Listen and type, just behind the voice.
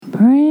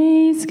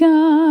Praise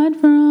God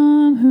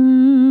from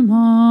whom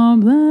all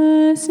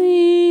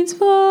blessings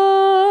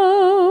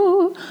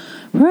flow.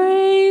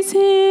 Praise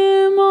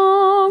Him,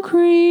 all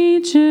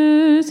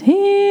creatures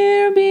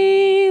here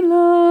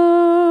below.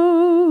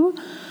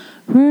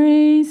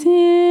 Praise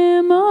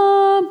Him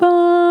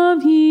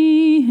above,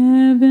 ye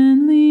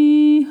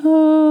heavenly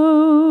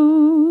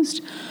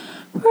host.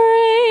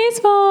 Praise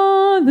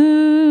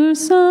Father,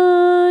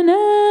 Son,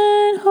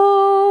 and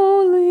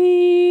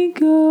Holy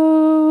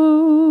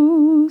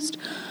Ghost.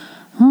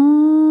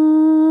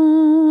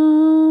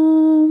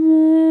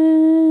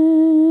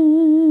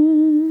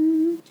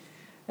 Amen.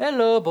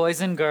 Hello,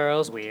 boys and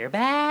girls. We're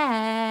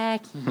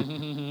back.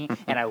 And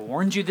I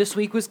warned you this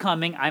week was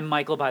coming. I'm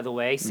Michael, by the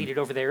way. Seated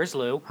over there is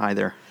Lou. Hi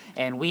there.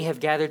 And we have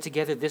gathered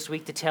together this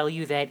week to tell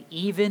you that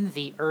even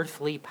the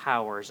earthly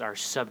powers are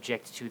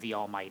subject to the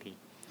Almighty.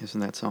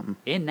 Isn't that something?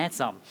 Isn't that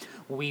something?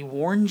 We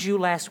warned you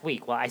last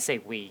week. Well, I say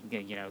we,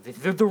 you know,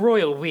 the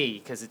royal we,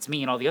 because it's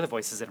me and all the other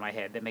voices in my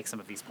head that make some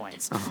of these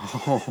points.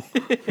 Oh,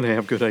 they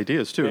have good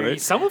ideas too,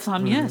 right? Some of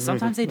them, yeah.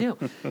 Sometimes they do.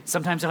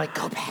 Sometimes they're like,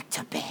 go back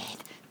to bed.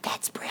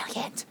 That's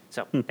brilliant.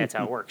 So that's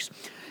how it works.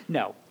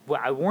 No, well,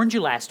 I warned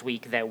you last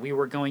week that we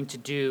were going to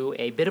do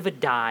a bit of a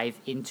dive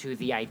into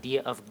the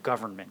idea of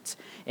government.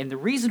 And the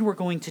reason we're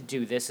going to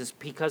do this is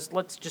because,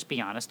 let's just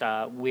be honest,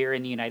 we're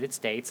in the United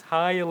States.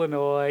 Hi,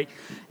 Illinois.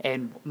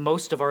 And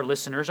most of our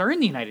listeners are in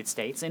the United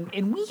States.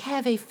 And we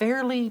have a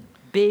fairly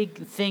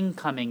big thing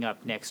coming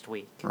up next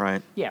week.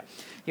 Right. Yeah,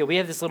 we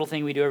have this little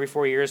thing we do every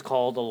 4 years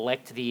called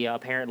elect the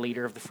apparent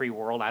leader of the free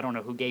world. I don't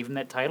know who gave him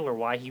that title or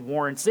why he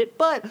warrants it,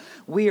 but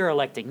we are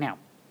electing. Now,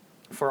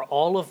 for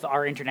all of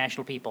our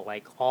international people,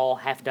 like all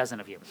half dozen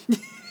of you,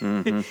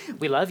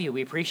 we love you.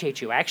 We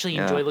appreciate you. I actually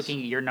enjoy Yes. looking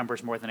at your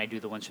numbers more than I do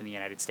the ones from the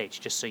United States,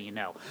 just so you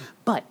know.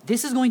 But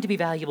this is going to be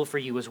valuable for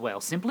you as well,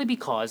 simply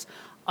because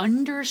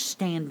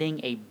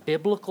understanding a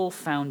biblical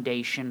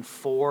foundation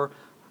for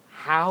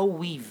how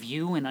we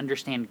view and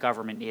understand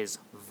government is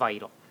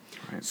vital.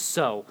 Right.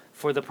 So,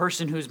 for the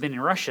person who's been in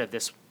Russia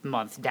this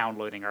month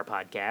downloading our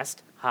podcast,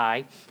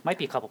 hi, might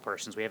be a couple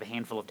persons, we have a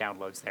handful of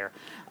downloads there,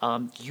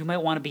 you might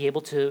want to be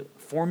able to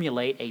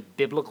formulate a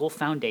biblical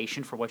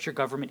foundation for what your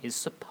government is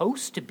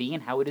supposed to be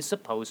and how it is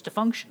supposed to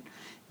function.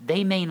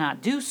 They may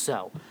not do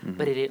so,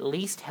 but it at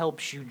least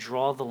helps you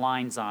draw the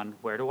lines on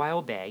where do I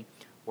obey,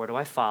 where do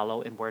I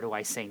follow, and where do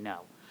I say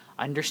no.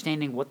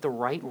 Understanding what the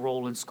right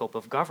role and scope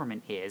of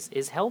government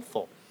is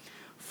helpful.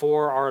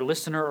 For our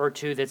listener or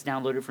two that's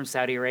downloaded from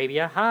Saudi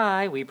Arabia,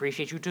 hi, we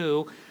appreciate you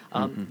too.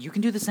 You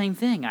can do the same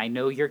thing. I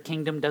know your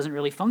kingdom doesn't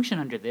really function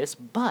under this,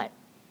 but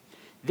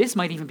this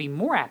might even be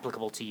more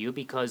applicable to you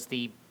because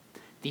the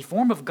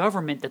form of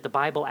government that the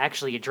Bible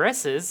actually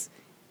addresses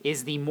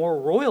is the more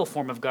royal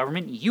form of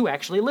government you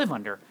actually live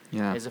under,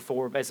 Yeah. as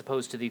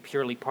opposed to the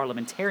purely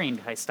parliamentarian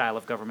style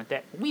of government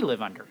that we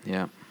live under.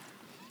 Yeah.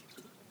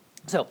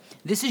 So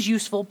this is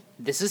useful.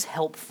 This is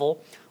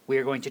helpful. We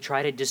are going to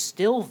try to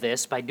distill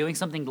this by doing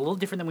something a little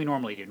different than we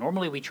normally do.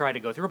 Normally, we try to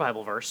go through a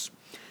Bible verse,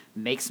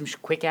 make some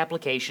quick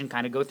application,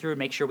 kind of go through and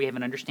make sure we have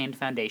an understanding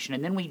foundation,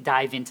 and then we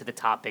dive into the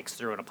topics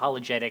through an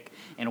apologetic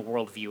and a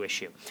worldview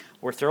issue.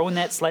 We're throwing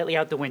that slightly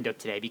out the window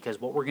today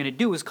because what we're going to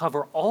do is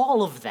cover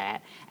all of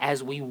that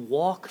as we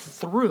walk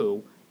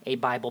through a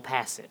Bible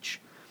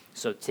passage.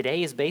 So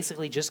today is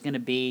basically just going to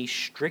be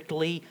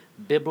strictly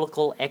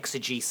biblical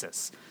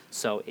exegesis.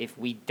 So if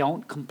we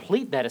don't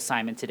complete that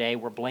assignment today,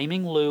 we're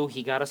blaming Lou.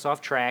 He got us off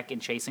track and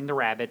chasing the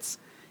rabbits,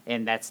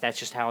 and that's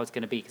just how it's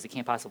going to be because it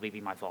can't possibly be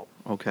my fault.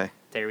 Okay.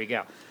 There we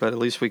go. But at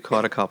least we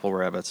caught a couple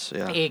rabbits.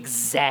 Yeah.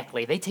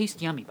 Exactly. They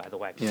taste yummy, by the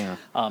way. Yeah.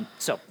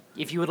 So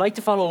if you would like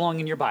to follow along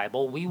in your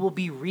Bible, we will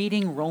be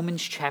reading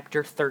Romans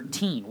chapter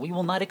 13. We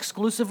will not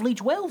exclusively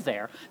dwell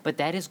there, but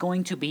that is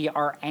going to be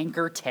our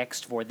anchor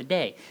text for the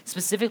day,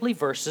 specifically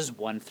verses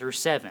 1 through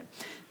 7.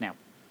 Now,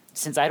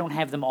 since I don't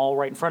have them all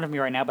right in front of me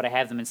right now, but I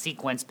have them in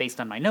sequence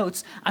based on my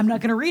notes, I'm not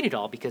going to read it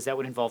all because that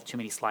would involve too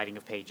many sliding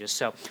of pages.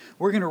 So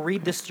we're going to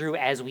read this through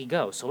as we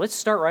go. So let's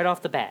start right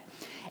off the bat.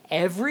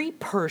 Every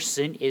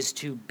person is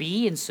to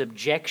be in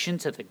subjection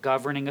to the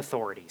governing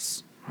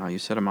authorities. Wow, you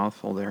said a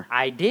mouthful there.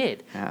 I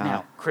did. Yeah.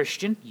 Now,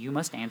 Christian, you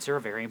must answer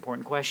a very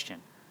important question.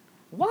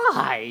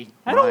 Why?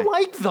 I don't Why?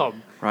 like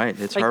them. Right.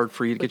 It's Like- hard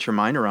for you to get your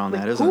mind around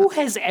that, isn't Who it?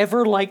 has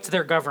ever liked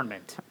their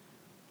government?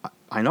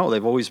 I know.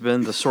 They've always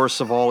been the source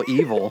of all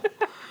evil.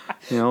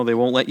 You know, they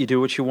won't let you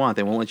do what you want.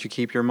 They won't let you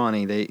keep your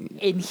money.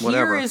 And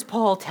whatever. here is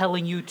Paul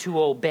telling you to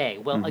obey.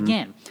 Well,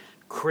 again,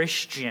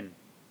 Christian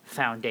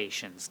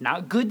foundations,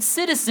 not good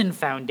citizen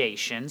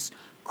foundations,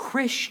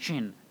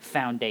 Christian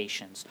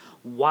foundations.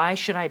 Why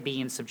should I be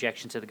in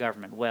subjection to the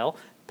government? Well,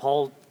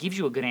 Paul gives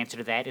you a good answer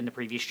to that in the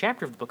previous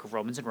chapter of the book of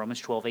Romans, in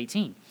Romans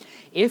 12:18.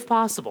 If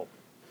possible,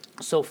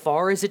 so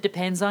far as it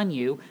depends on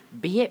you,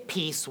 be at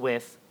peace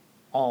with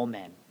all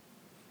men.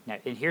 Now,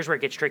 and here's where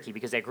it gets tricky,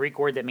 because that Greek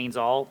word that means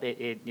all,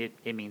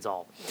 it means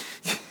all.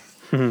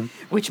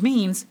 Which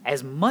means,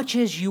 as much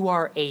as you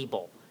are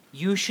able,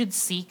 you should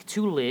seek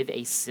to live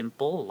a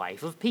simple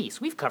life of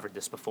peace. We've covered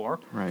this before.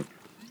 Right.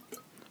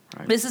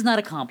 Right. This is not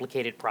a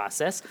complicated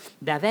process.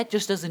 Now, that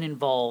just doesn't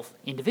involve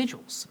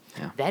individuals.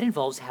 Yeah. That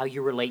involves how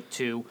you relate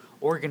to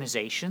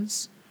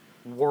organizations,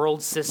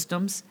 world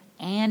systems,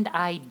 and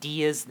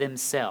ideas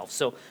themselves.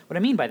 So what I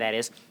mean by that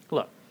is,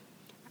 look,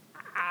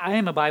 I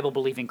am a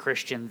Bible-believing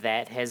Christian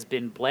that has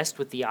been blessed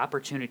with the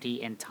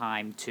opportunity and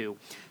time to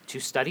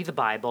study the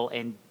Bible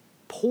and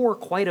pour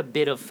quite a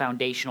bit of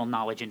foundational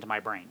knowledge into my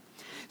brain.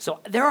 So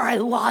there are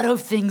a lot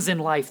of things in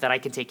life that I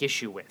can take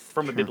issue with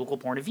from a biblical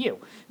point of view,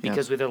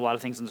 because there are a lot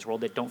of things in this world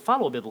that don't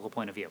follow a biblical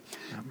point of view.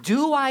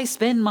 Do I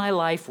spend my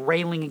life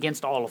railing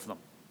against all of them?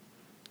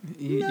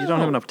 You don't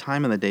have enough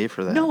time in the day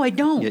for that. No, I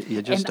don't.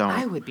 You just don't.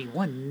 I would be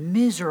one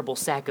miserable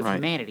sack of Right.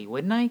 humanity,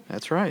 wouldn't I?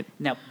 That's right.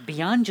 Now,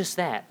 beyond just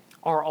that,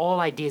 are all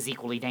ideas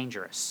equally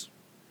dangerous?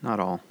 Not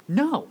all.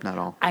 No. Not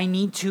all. I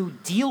need to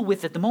deal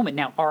with at the moment.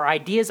 Now, are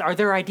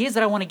there ideas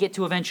that I want to get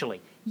to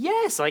eventually?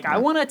 Yes, I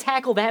want to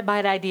tackle that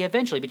bad idea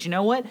eventually. But you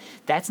know what?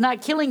 That's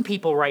not killing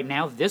people right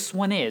now. This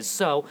one is.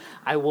 So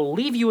I will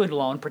leave you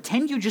alone.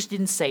 Pretend you just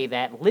didn't say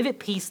that. Live at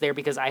peace there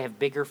because I have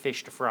bigger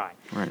fish to fry.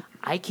 Right.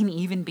 I can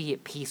even be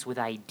at peace with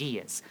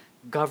ideas,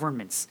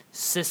 governments,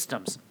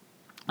 systems.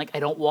 Like, I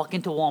don't walk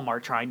into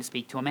Walmart trying to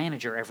speak to a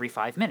manager every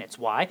 5 minutes.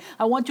 Why?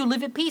 I want to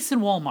live at peace in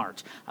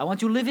Walmart. I want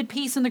to live at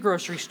peace in the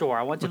grocery store.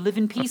 I want to live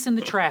in peace in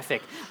the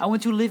traffic. I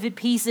want to live at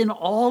peace in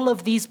all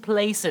of these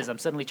places. I'm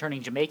suddenly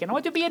turning Jamaican. I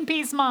want to be in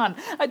peace, man.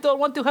 I don't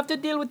want to have to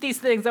deal with these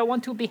things. I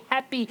want to be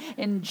happy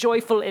and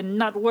joyful and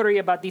not worry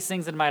about these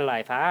things in my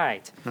life. All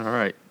right. All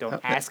right.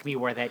 Don't ask me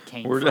where that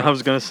came Where- from. I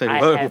was gonna say,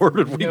 I where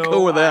have did we no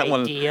go with that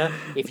one? idea.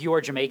 If you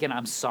are Jamaican,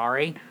 I'm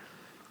sorry.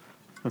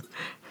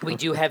 We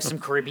do have some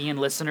Caribbean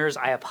listeners.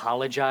 I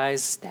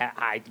apologize.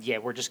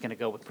 We're just going to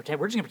go with pretend.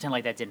 We're just going to pretend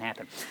like that didn't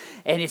happen.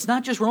 And it's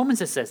not just Romans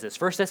that says this.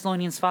 1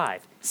 Thessalonians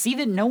 5. See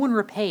that no one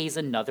repays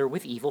another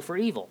with evil for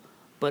evil,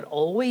 but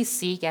always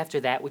seek after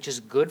that which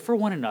is good for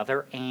one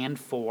another and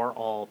for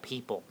all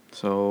people.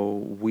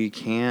 So we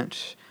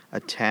can't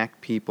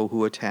attack people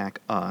who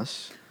attack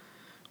us.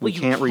 We Well,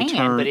 you can't can,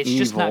 return but it's evil.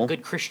 just not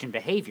good Christian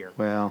behavior.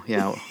 Well,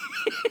 yeah.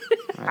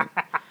 Right.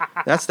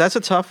 That's a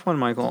tough one,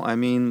 Michael. I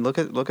mean, look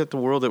at the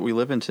world that we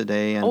live in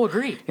today. And Oh,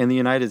 agreed. In the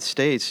United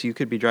States, you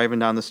could be driving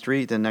down the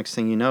street, and next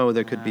thing you know,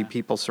 there could be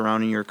people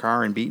surrounding your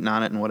car and beating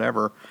on it and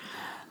whatever.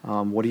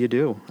 What do you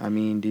do? I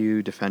mean, do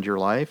you defend your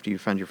life? Do you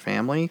defend your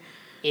family?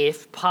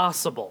 If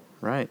possible.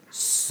 Right.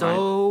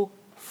 So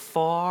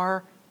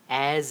far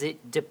as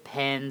it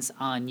depends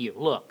on you.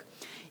 Look,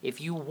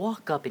 if you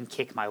walk up and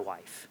kick my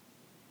wife,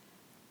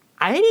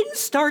 I didn't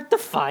start the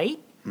fight.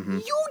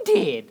 You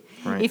did.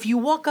 Right. If you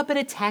walk up and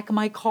attack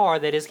my car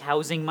that is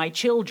housing my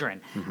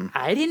children,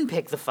 I didn't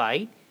pick the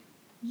fight.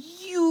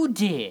 You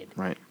did.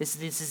 Right.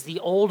 This is the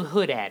old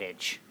hood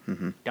adage.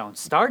 Don't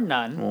start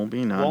none. Won't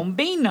be none. Won't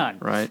be none.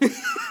 Right.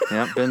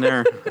 Yep, been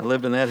there. I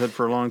lived in that hood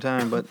for a long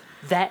time, but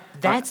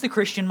That's the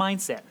Christian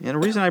mindset. and the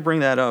reason I bring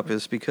that up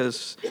is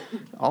because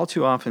all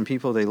too often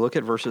people, they look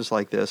at verses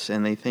like this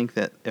and they think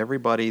that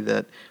everybody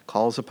that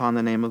calls upon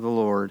the name of the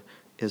Lord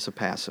is a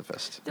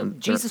pacifist.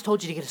 And Jesus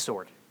told you to get a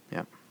sword.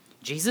 Yep.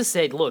 Jesus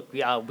said, "Look,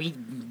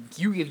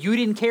 you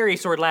didn't carry a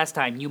sword last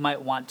time. You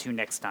might want to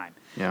next time."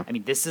 Yeah. I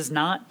mean, this is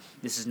not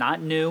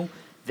new.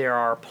 There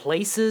are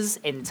places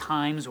and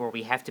times where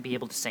we have to be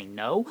able to say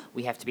no.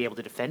 We have to be able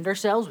to defend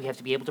ourselves. We have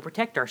to be able to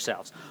protect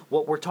ourselves.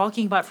 What we're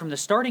talking about from the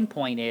starting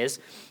point is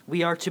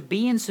we are to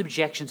be in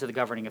subjection to the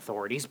governing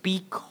authorities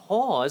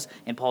because,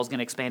 and Paul's going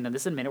to expand on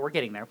this in a minute, we're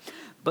getting there,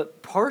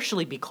 but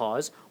partially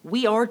because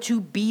we are to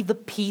be the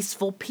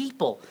peaceful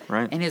people.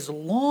 Right. And as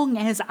long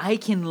as I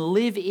can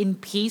live in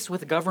peace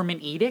with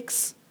government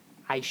edicts,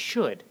 I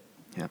should.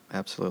 Yeah,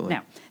 absolutely.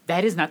 Now,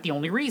 that is not the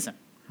only reason.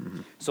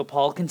 So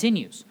Paul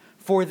continues,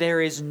 "For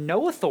there is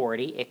no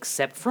authority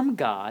except from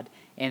God,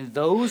 and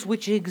those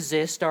which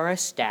exist are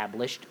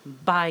established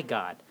by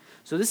God."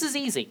 So this is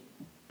easy.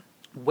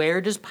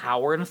 Where does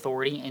power and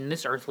authority in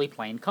this earthly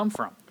plane come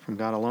from? From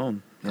God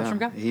alone. Comes Yeah. from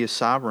God. He is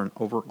sovereign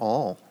over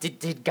all.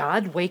 Did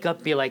God wake up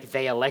and be like,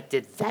 they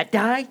elected that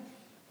guy?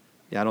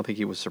 Yeah, I don't think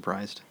he was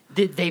surprised.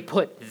 Did they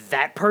put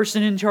that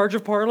person in charge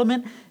of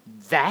Parliament?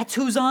 That's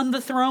who's on the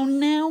throne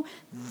now?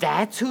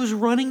 That's who's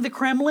running the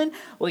Kremlin?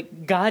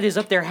 Like, God is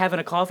up there having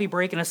a coffee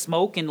break and a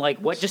smoke, and like,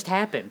 what just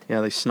happened?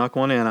 Yeah, they snuck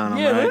one in on him,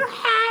 Yeah,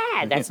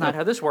 right? that's not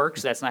how this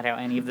works. That's not how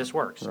any of this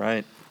works.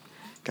 Right.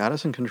 God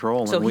is in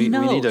control, So and he we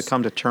need to knows.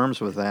 come to terms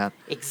with that.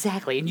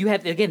 Exactly. And you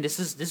have, again, this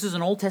is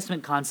an Old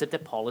Testament concept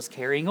that Paul is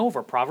carrying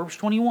over. Proverbs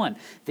 21,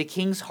 "The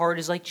king's heart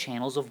is like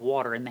channels of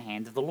water in the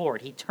hand of the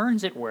Lord. He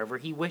turns it wherever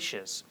he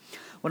wishes."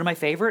 One of my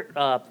favorite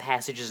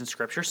passages in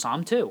Scripture,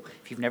 Psalm 2.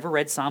 If you've never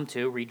read Psalm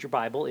 2, read your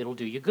Bible. It'll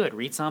do you good.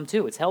 Read Psalm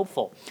 2. It's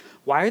helpful.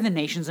 "Why are the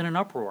nations in an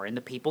uproar, and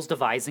the peoples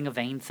devising a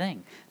vain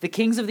thing? The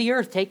kings of the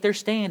earth take their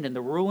stand, and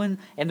the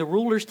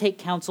rulers take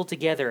counsel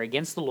together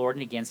against the Lord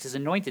and against his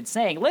anointed,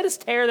 saying, 'Let us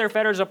tear their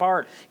fetters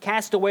apart,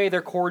 cast away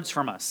their cords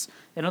from us.'"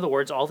 In other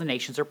words, all the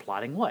nations are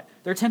plotting what?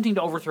 They're attempting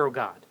to overthrow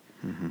God.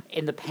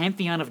 In the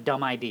pantheon of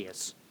dumb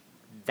ideas,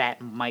 that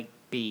might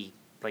be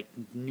like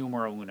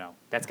numero uno.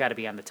 That's got to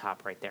be on the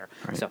top right there.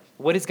 Right. So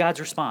what is God's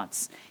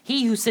response?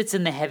 He who sits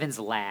in the heavens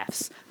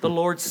laughs. The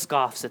Lord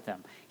scoffs at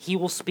them. He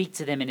will speak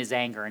to them in his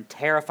anger and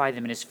terrify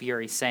them in his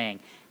fury, saying,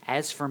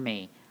 as for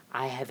me,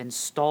 I have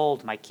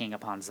installed my king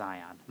upon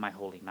Zion, my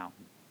holy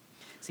mountain.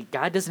 See,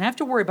 God doesn't have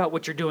to worry about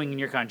what you're doing in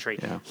your country.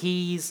 Yeah.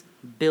 He's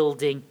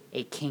building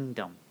a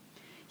kingdom.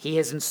 He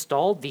has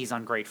installed these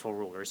ungrateful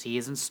rulers. He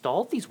has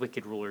installed these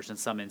wicked rulers in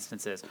some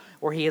instances,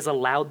 or he has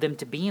allowed them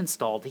to be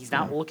installed. He's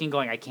not looking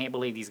going, I can't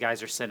believe these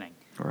guys are sinning.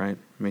 Right.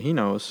 I mean, he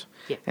knows.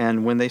 Yeah.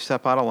 And when they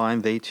step out of line,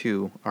 they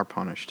too are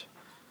punished.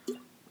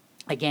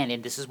 Again,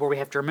 and this is where we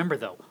have to remember,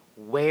 though,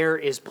 where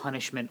is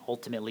punishment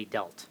ultimately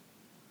dealt?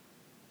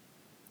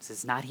 This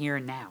is not here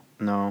and now.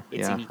 No,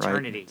 It's yeah, in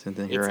eternity. right. It's in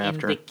the It's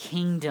hereafter. in the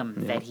kingdom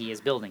Yeah. that he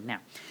is building. Now,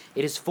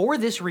 it is for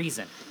this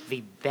reason,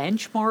 the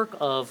benchmark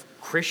of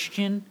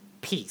Christian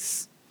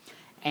peace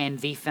and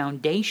the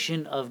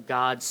foundation of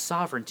God's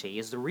sovereignty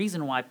is the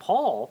reason why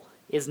Paul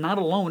is not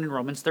alone in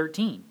Romans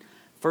 13.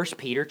 1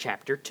 Peter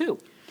chapter 2.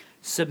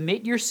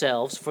 Submit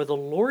yourselves for the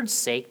Lord's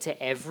sake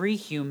to every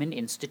human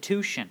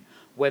institution,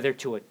 whether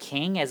to a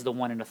king as the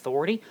one in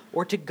authority,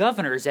 or to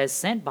governors as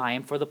sent by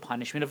him for the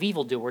punishment of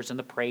evildoers and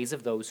the praise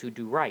of those who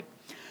do right.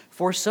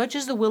 For such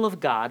is the will of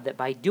God, that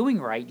by doing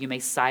right you may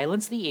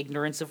silence the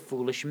ignorance of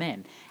foolish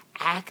men.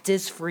 Act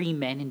as free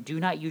men, and do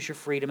not use your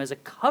freedom as a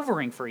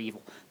covering for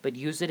evil, but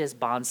use it as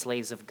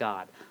bondslaves of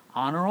God.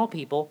 Honor all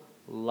people,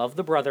 love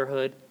the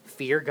brotherhood,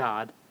 fear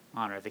God,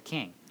 honor the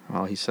king.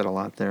 Well, he said a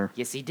lot there.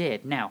 Yes, he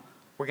did. Now,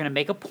 we're going to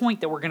make a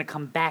point that we're going to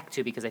come back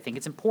to because I think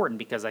it's important,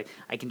 because I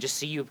can just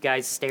see you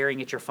guys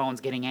staring at your phones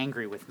getting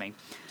angry with me.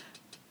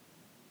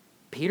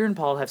 Peter and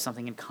Paul have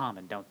something in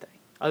common, don't they?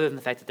 Other than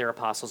the fact that they're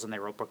apostles and they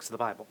wrote books of the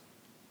Bible.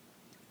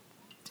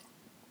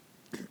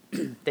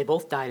 They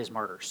both died as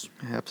martyrs.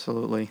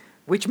 Absolutely.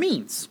 Which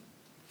means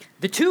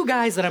the two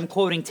guys that I'm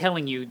quoting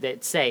telling you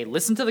that say,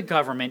 listen to the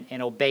government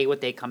and obey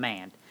what they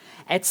command,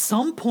 at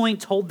some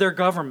point told their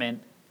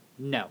government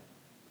no.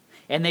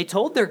 And they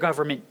told their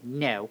government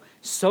no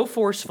so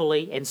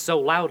forcefully and so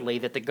loudly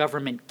that the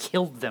government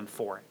killed them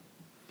for it.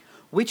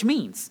 Which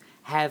means,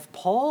 have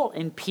Paul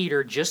and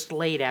Peter just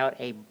laid out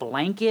a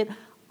blanket,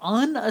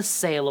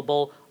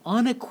 unassailable,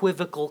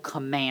 unequivocal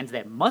command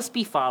that must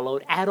be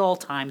followed at all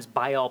times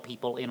by all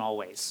people in all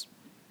ways?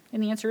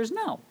 And the answer is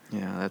no.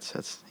 Yeah,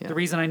 that's yeah. The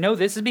reason I know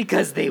this is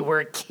because they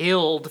were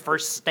killed for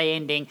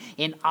standing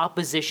in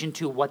opposition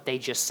to what they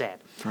just said.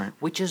 Right.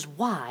 Which is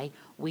why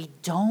we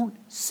don't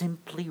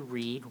simply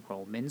read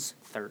Romans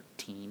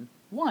 13:1.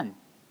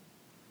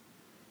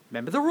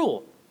 Remember the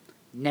rule.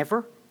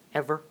 Never,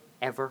 ever,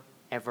 ever,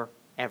 ever,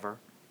 ever,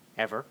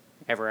 ever,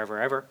 ever, ever,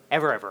 ever,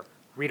 ever, ever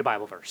read a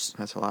Bible verse.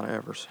 That's a lot of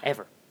evers.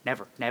 Ever.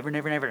 Never, never,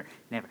 never, never,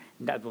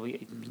 never.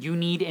 You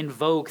need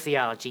invoke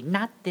theology.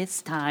 Not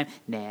this time.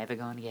 Never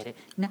gonna get it.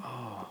 No.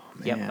 Oh,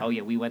 Yep. man. Oh,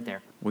 yeah, we went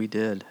there. We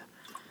did.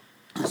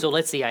 So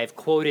let's see. I've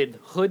quoted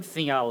Hood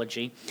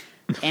theology,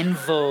 en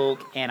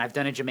vogue, and I've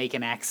done a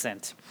Jamaican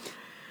accent.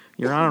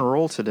 You're on a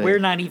roll today. We're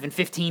not even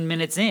 15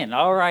 minutes in.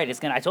 All right,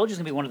 I told you it's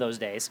gonna be one of those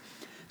days.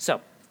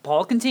 So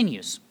Paul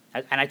continues.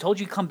 And I told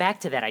you come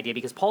back to that idea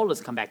because Paul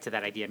doesn't come back to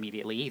that idea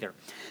immediately either.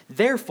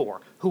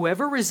 Therefore,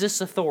 whoever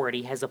resists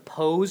authority has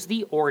opposed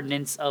the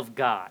ordinance of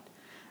God.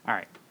 All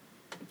right.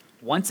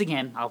 Once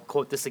again, I'll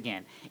quote this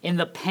again. In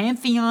the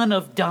pantheon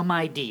of dumb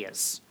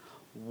ideas,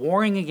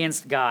 warring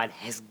against God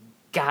has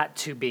got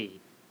to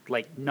be,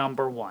 like,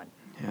 number one.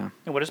 Yeah.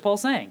 And what is Paul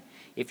saying?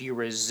 If you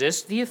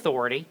resist the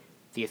authority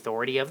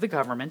of the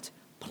government,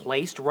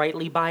 placed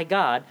rightly by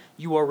God,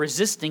 you are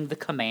resisting the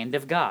command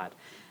of God.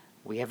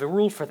 We have a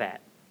rule for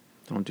that.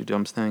 Don't do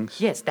dumb things.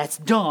 Yes, that's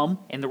dumb,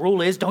 and the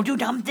rule is don't do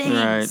dumb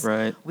things.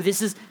 Right. Well,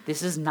 this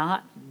is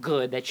not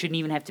good. That shouldn't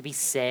even have to be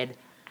said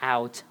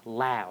out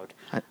loud.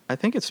 I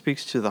think it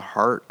speaks to the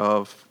heart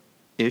of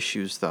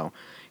issues, though.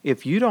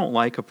 If you don't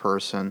like a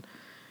person,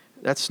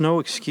 that's no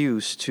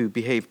excuse to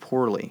behave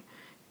poorly.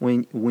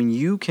 When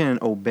you can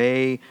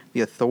obey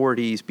the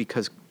authorities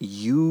because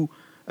you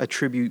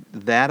attribute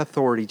that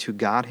authority to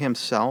God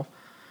himself,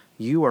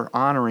 you are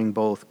honoring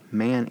both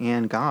man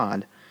and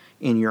God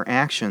in your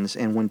actions.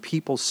 And when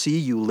people see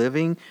you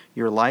living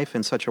your life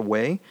in such a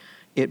way,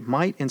 it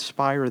might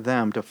inspire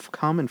them to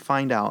come and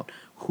find out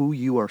who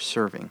you are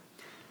serving.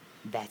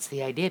 That's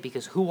the idea,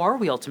 because who are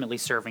we ultimately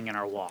serving in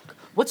our walk?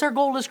 What's our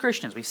goal as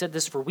Christians? We've said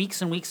this for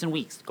weeks and weeks and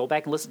weeks. Go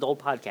back and listen to old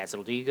podcasts.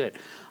 It'll do you good.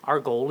 Our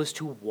goal is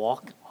to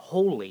walk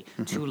holy,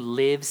 to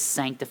live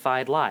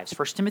sanctified lives.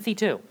 1 Timothy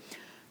 2.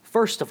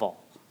 First of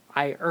all,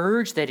 I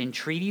urge that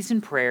entreaties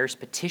and prayers,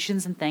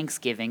 petitions and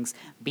thanksgivings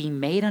be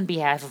made on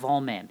behalf of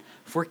all men,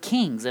 for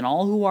kings and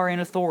all who are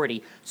in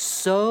authority,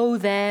 so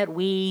that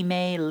we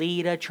may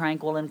lead a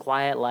tranquil and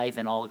quiet life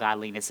in all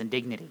godliness and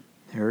dignity.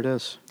 Here it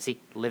is. See,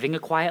 living a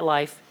quiet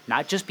life,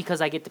 not just because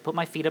I get to put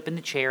my feet up in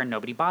the chair and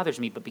nobody bothers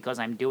me, but because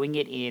I'm doing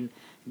it in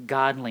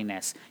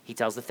godliness. He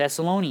tells the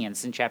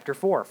Thessalonians in chapter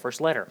 4,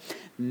 first letter,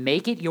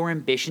 make it your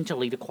ambition to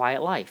lead a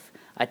quiet life,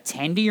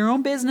 Attend to your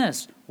own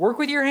business. Work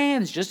with your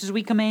hands, just as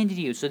we commanded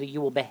you, so that you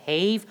will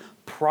behave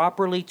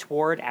properly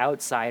toward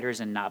outsiders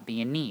and not be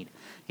in need.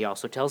 He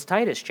also tells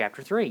Titus,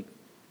 chapter 3,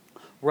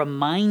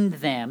 remind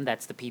them,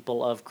 that's the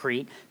people of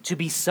Crete, to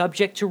be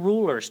subject to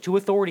rulers, to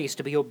authorities,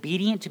 to be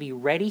obedient, to be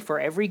ready for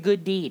every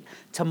good deed,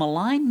 to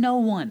malign no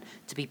one,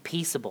 to be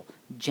peaceable,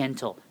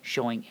 gentle,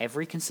 showing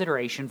every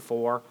consideration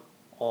for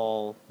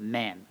all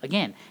men.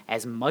 Again,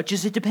 as much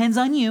as it depends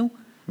on you,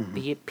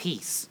 be at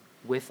peace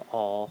with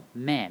all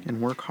men.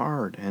 And work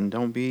hard, and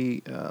don't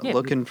be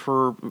looking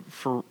for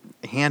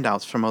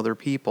handouts from other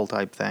people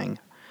type thing.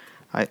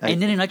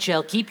 And in a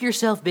nutshell, keep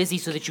yourself busy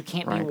so that you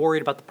can't be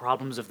worried about the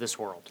problems of this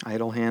world.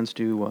 Idle hands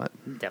do what?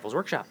 Devil's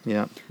workshop.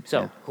 Yeah.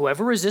 So,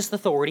 whoever resists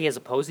authority has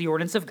opposed the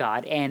ordinance of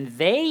God, and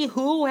they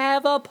who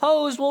have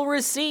opposed will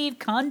receive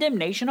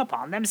condemnation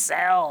upon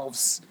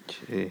themselves.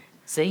 Gee.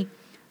 See?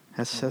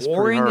 That's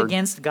Warring pretty hard.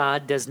 against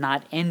God does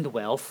not end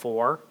well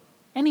for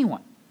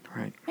anyone.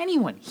 Right.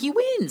 Anyone. He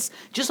wins.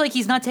 Just like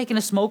he's not taking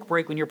a smoke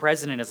break when your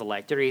president is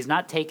elected, or he's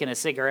not taking a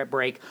cigarette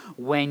break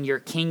when your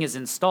king is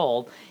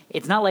installed.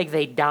 It's not like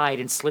they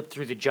died and slipped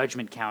through the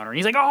judgment counter. And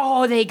he's like,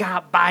 oh, they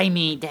got by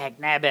me. Dag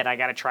nabbit, I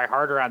got to try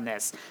harder on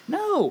this.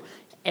 No.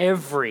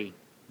 Every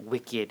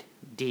wicked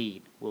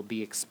deed will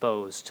be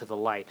exposed to the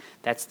light.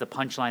 That's the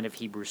punchline of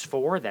Hebrews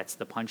 4. That's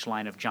the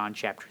punchline of John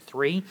chapter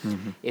 3,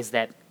 is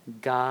that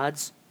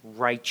God's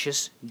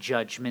righteous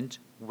judgment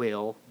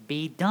will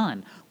be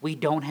done. We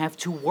don't have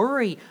to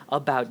worry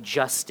about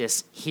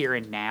justice here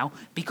and now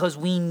because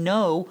we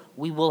know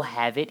we will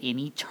have it in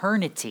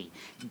eternity.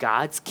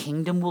 God's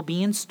kingdom will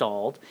be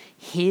installed,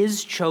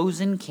 his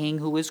chosen king,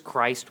 who is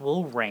Christ,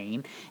 will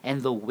reign,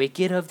 and the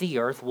wicked of the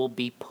earth will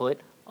be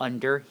put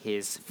under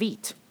his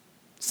feet.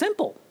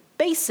 Simple,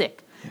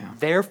 basic. Yeah.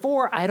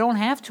 Therefore, I don't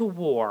have to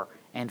war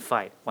and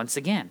fight. Once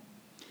again,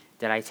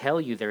 did I tell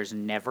you there's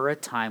never a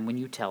time when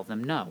you tell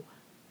them no?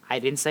 I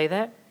didn't say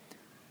that.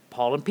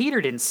 Paul and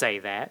Peter didn't say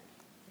that,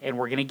 and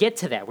we're going to get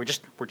to that. We're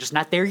just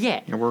not there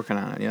yet. You're working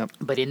on it, yep.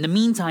 But in the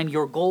meantime,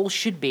 your goal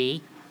should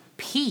be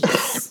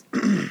peace.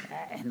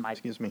 And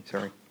Excuse me,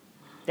 sorry.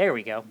 there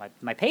we go.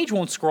 My page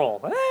won't scroll.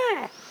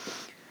 Ah!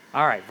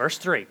 All right, verse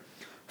 3.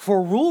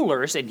 For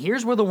rulers, and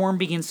here's where the worm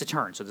begins to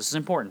turn, so this is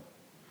important.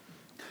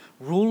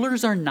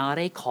 Rulers are not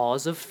a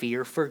cause of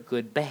fear for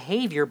good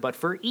behavior, but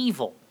for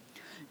evil.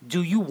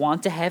 Do you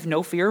want to have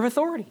no fear of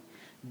authority?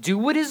 Do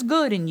what is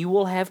good, and you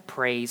will have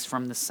praise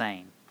from the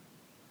same.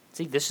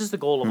 See, this is the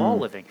goal of all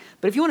living.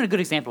 But if you want a good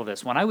example of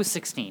this, when I was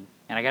 16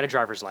 and I got a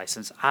driver's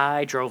license,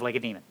 I drove like a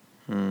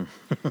demon.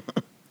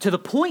 To the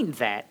point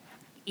that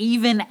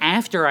even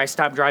after I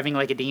stopped driving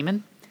like a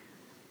demon,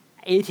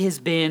 it has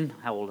been,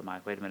 how old am I?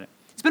 Wait a minute.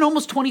 It's been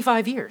almost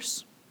 25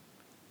 years.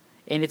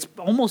 And it's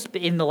almost,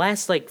 in the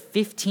last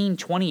 15,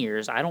 20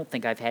 years, I don't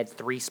think I've had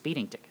 3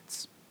 speeding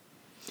tickets.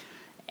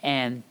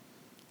 And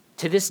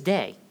to this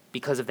day,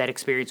 because of that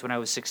experience when I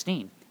was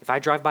 16, if I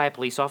drive by a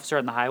police officer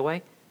on the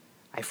highway,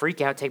 I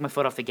freak out, take my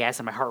foot off the gas,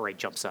 and my heart rate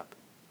jumps up.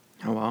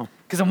 Oh, wow.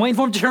 Because I'm waiting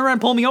for him to turn around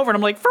and pull me over, and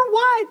I'm like, for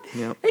what?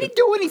 Yep. I didn't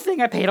do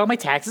anything. I paid all my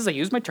taxes. I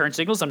used my turn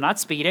signals. I'm not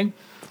speeding.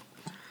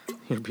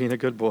 You're being a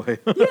good boy.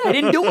 Yeah, I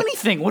didn't do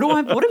anything. What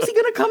is he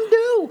going to come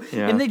do?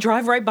 Yeah. And they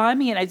drive right by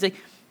me, and I'd say,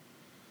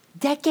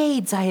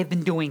 decades I have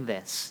been doing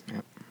this.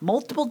 Yep.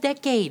 Multiple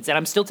decades. And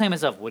I'm still telling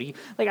myself,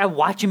 I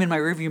watch him in my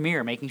rearview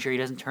mirror, making sure he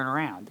doesn't turn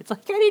around. It's like,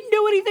 I didn't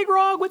do anything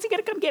wrong. What's he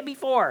going to come get me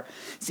for?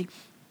 See,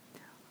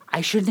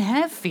 I shouldn't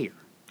have fear.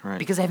 Right.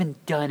 Because I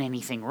haven't done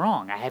anything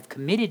wrong. I have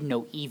committed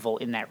no evil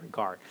in that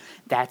regard.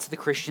 That's the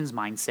Christian's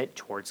mindset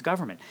towards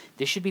government.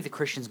 This should be the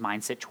Christian's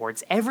mindset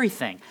towards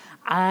everything.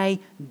 I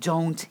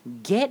don't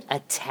get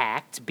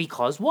attacked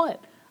because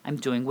what? I'm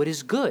doing what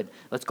is good.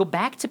 Let's go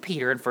back to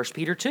Peter in 1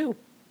 Peter 2.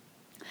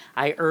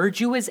 I urge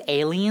you as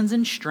aliens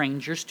and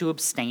strangers to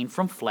abstain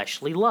from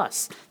fleshly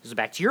lusts. This is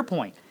back to your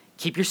point.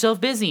 Keep yourself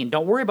busy and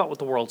don't worry about what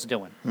the world's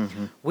doing,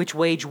 which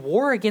wage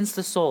war against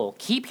the soul.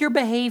 Keep your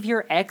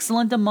behavior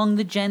excellent among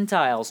the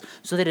Gentiles,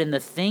 so that in the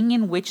thing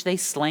in which they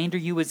slander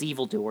you as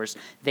evildoers,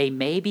 they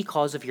may,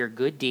 because of your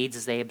good deeds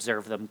as they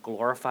observe them,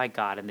 glorify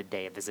God in the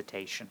day of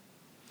visitation.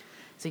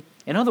 See,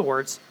 in other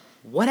words,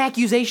 what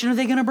accusation are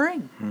they going to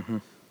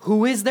bring?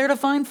 Who is there to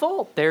find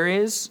fault? There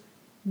is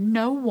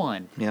no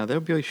one. Yeah,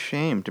 they'll be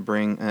ashamed to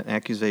bring an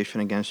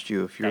accusation against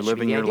you if you're That should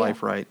be living the your idea.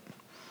 life right.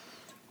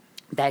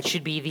 That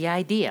should be the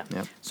idea.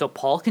 Yep. So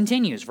Paul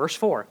continues, verse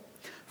 4.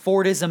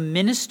 For it is a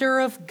minister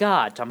of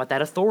God, talking about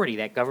that authority,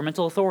 that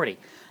governmental authority,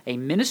 a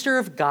minister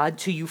of God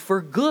to you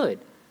for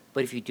good.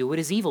 But if you do what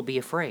is evil, be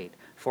afraid.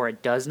 For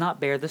it does not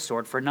bear the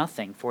sword for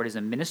nothing. For it is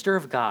a minister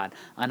of God,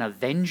 an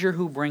avenger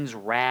who brings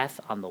wrath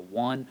on the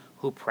one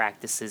who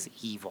practices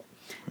evil.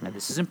 Now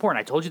this is important.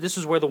 I told you this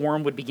is where the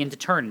worm would begin to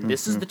turn. And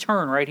this is the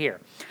turn right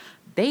here.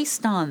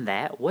 Based on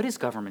that, what is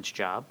government's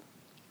job?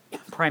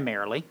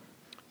 Primarily,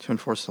 To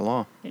enforce the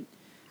law.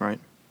 Right.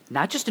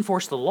 not just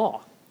enforce the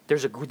law.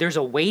 There's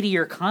a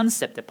weightier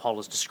concept that Paul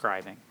is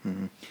describing.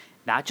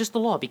 Not just the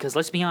law, because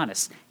let's be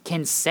honest,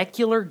 can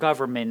secular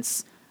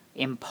governments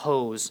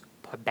impose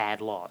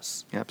bad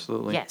laws?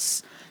 Absolutely.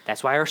 Yes.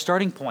 That's why our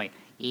starting point,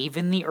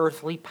 Even the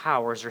earthly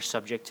powers are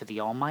subject to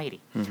the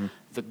Almighty. Mm-hmm.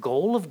 The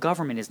goal of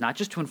government is not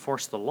just to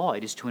enforce the law,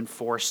 it is to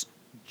enforce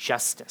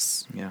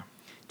justice, Yeah.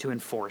 to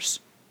enforce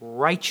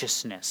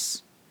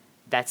righteousness.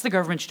 That's the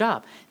government's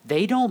job.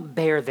 They don't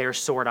bear their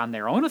sword on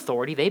their own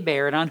authority. They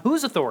bear it on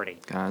whose authority?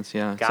 God's,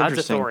 yeah. It's God's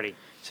interesting. authority.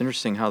 It's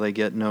interesting how they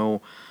get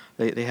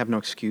they have no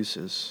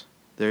excuses.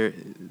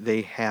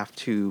 They have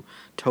to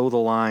toe the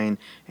line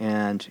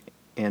and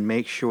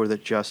make sure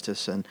that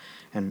justice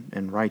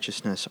and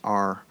righteousness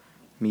are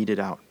meted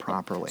out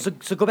properly.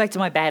 So go back to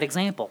my bad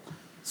example.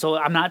 So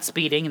I'm not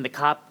speeding, and the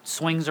cop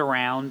swings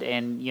around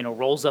and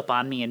rolls up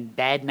on me in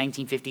bad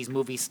 1950s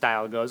movie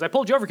style. Goes, "I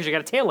pulled you over because you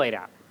got a tail light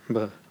out."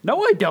 But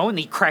No, I don't. And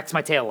he cracks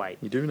my tail light.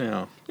 you do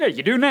now. Yeah,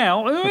 you do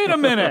now. Wait a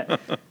minute.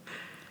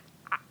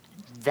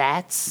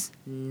 That's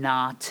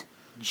not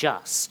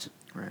just.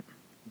 Right.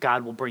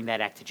 God will bring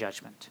that act to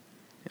judgment.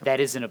 That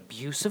is an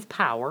abuse of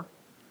power.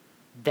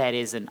 That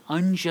is an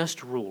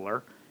unjust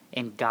ruler,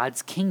 and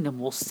God's kingdom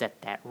will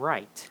set that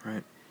right.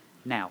 Right.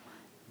 Now,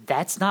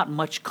 that's not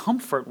much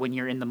comfort when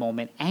you're in the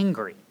moment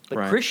angry. But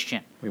Right.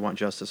 Christian, We want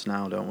justice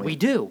now, don't we? we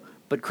do.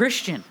 But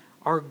Christian,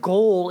 our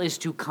goal is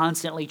to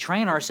constantly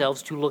train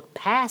ourselves to look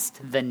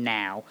past the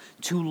now,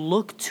 to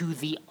look to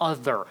the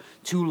other,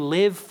 to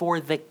live for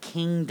the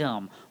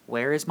kingdom.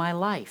 Where is my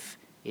life?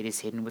 It is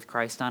hidden with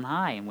Christ on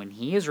high, and when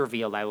he is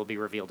revealed, I will be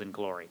revealed in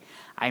glory.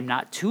 I'm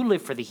not to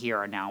live for the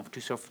here and now,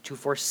 to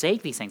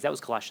forsake these things. That was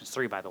Colossians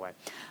 3, by the way.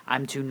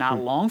 I'm to not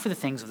long for the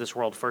things of this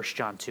world, 1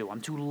 John 2. I'm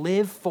to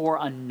live for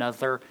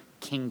another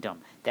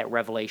kingdom that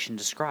Revelation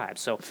describes.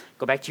 So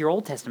go back to your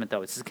Old Testament,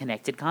 though. It's a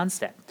connected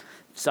concept.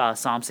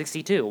 Psalm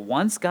 62,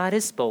 once God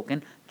has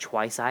spoken,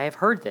 twice I have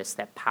heard this,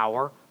 that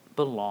power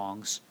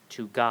belongs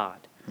to God.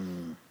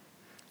 And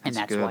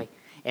that's good. why.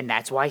 And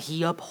that's why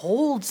he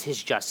upholds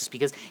his justice,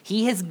 because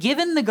he has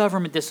given the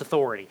government this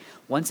authority.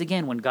 Once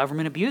again, when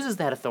government abuses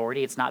that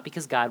authority, it's not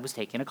because God was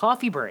taking a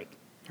coffee break.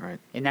 Right.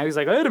 And now he's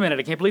like, wait a minute,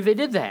 I can't believe they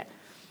did that.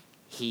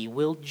 He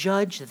will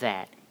judge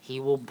that. He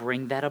will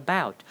bring that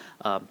about.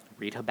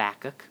 Read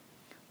Habakkuk.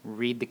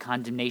 Read the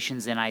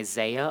condemnations in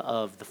Isaiah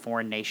of the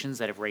foreign nations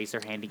that have raised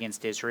their hand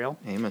against Israel.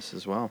 Amos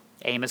as well.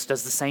 Amos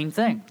does the same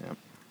thing. Yep.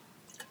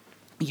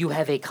 You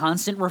have a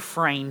constant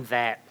refrain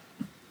that,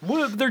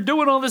 what, they're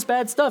doing all this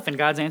bad stuff, and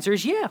God's answer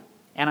is, yeah,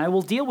 and I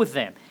will deal with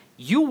them.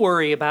 You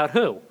worry about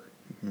who?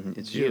 Mhm.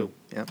 It's You. you.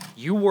 Yep.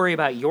 You worry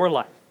about your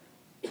life.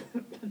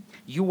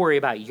 You worry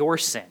about your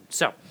sin.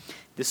 So,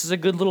 this is a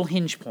good little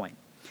hinge point,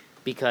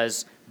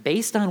 because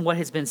based on what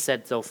has been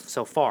said so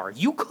far,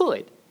 you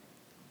could,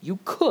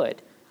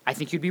 I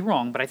think you'd be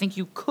wrong, but I think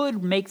you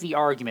could make the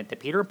argument that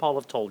Peter and Paul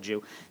have told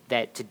you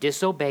that to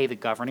disobey the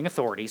governing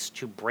authorities,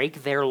 to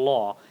break their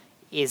law,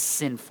 is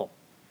sinful.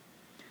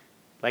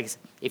 Like I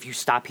said, if you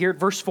stop here at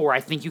verse 4, I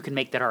think you can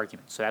make that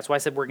argument. So that's why I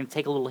said we're going to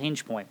take a little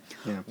hinge point.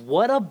 Yeah.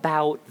 What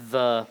about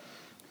the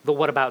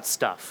what about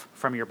stuff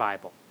from your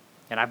Bible?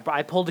 And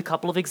I pulled a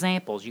couple of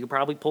examples. You could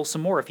probably pull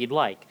some more if you'd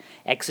like.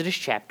 Exodus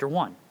chapter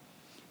 1.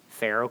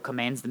 Pharaoh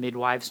commands the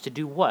midwives to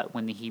do what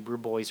when the Hebrew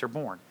boys are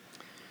born?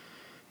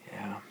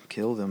 Yeah.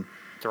 Kill them.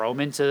 Throw them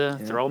into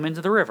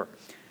the river.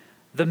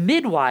 The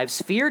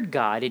midwives feared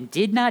God and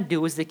did not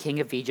do as the king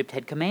of Egypt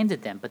had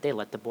commanded them, but they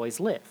let the boys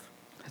live.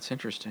 That's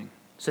interesting.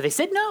 So they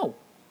said no.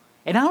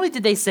 And not only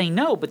did they say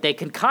no, but they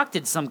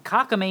concocted some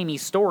cockamamie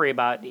story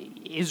about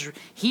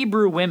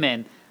Hebrew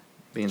women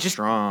Being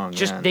strong.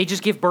 Yeah. They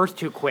just give birth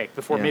too quick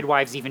before Yeah.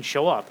 midwives even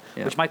show up.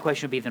 Yeah. Which my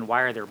question would be, then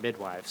why are there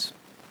midwives?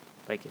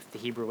 Like, if the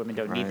Hebrew women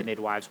don't need the Right.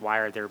 midwives, why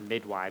are there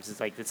midwives? It's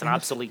like it's an And the-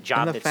 obsolete and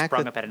job the that's fact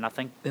sprung that- up out of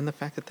nothing. And the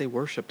fact that they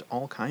worshipped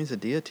all kinds of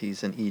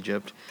deities in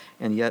Egypt,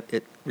 and yet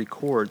it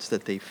records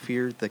that they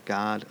feared the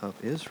God of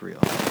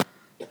Israel.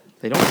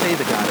 They don't say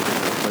the God of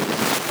Israel, but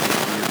it's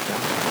they feared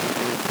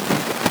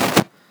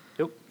God.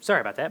 Oop,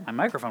 sorry about that. My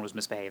microphone was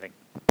misbehaving.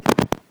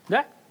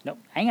 Ah, no,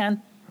 hang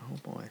on. Oh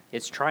boy.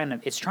 It's trying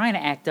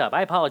to act up.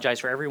 I apologize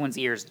for everyone's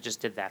ears that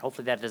just did that.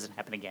 Hopefully that doesn't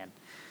happen again.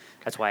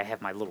 That's why I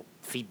have my little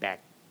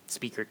feedback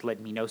speaker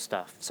letting me know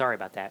stuff. Sorry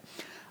about that.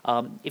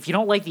 If you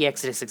don't like the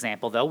Exodus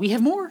example, though, we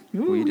have more.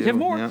 We have do,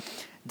 more. yeah.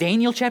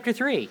 Daniel chapter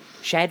 3.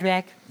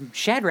 Shadrach,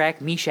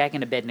 Meshach,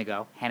 and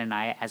Abednego,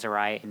 Hananiah,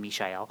 Azariah, and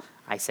Mishael.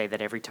 I say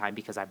that every time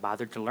because I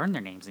bothered to learn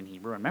their names in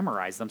Hebrew and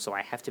memorize them, so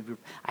I have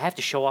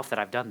to show off that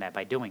I've done that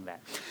by doing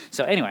that.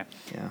 So anyway,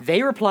 Yeah.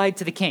 they replied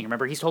to the king.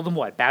 Remember, he's told them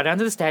what? Bow down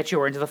to the statue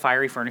or into the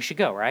fiery furnace you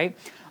go, right?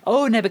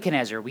 Oh,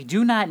 Nebuchadnezzar, we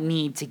do not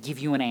need to give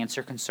you an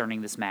answer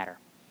concerning this matter.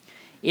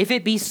 If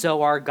it be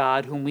so, our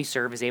God, whom we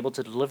serve, is able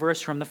to deliver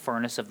us from the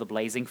furnace of the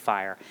blazing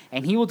fire,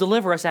 and he will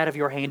deliver us out of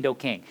your hand, O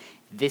king.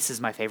 This is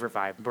my favorite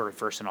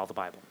verse in all the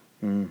Bible.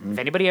 Mm-hmm. If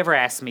anybody ever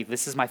asks me,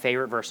 this is my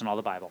favorite verse in all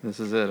the Bible. This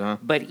is it, huh?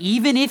 But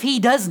even if he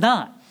does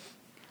not,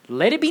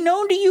 let it be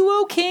known to you,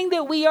 O king,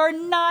 that we are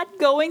not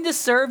going to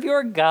serve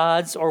your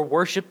gods or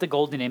worship the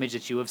golden image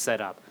that you have set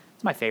up.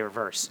 It's my favorite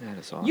verse. That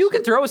is awesome. You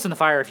can throw us in the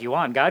fire if you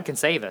want. God can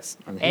save us.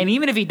 And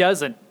even if he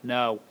doesn't,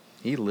 no.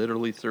 He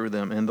literally threw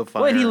them in the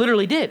fire. Well, and he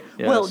literally did.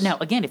 Yes. Well, now,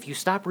 again, if you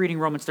stop reading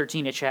Romans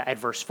 13 at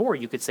verse 4,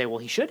 you could say, well,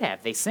 he should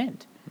have. They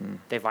sinned.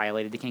 They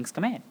violated the king's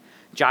command.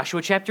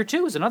 Joshua chapter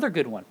 2 is another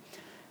good one.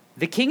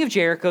 The king of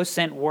Jericho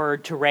sent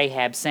word to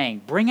Rahab,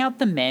 saying, "Bring out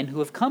the men who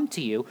have come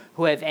to you,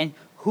 who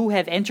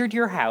have entered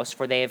your house,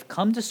 for they have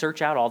come to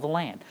search out all the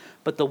land."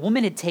 But the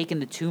woman had taken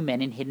the 2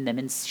 men and hidden them,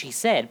 and she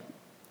said,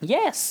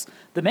 "Yes,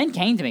 the men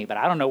came to me, but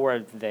I don't know where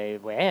they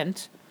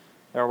went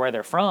or where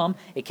they're from.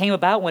 It came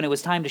about when it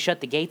was time to shut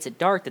the gates at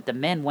dark that the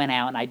men went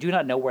out, and I do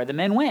not know where the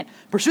men went.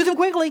 Pursue them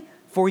quickly,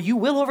 for you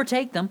will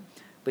overtake them."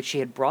 But she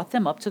had brought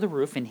them up to the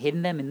roof and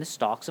hidden them in the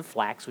stalks of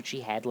flax which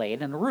she had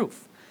laid in the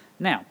roof.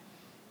 Now,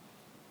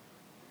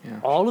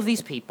 all of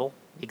these people,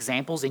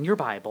 examples in your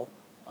Bible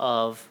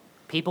of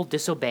people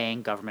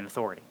disobeying government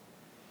authority.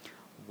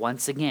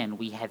 Once again,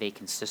 we have a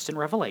consistent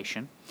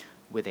revelation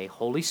with a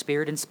Holy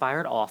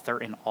Spirit-inspired author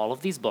in all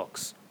of these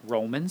books.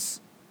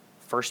 Romans,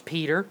 1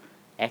 Peter,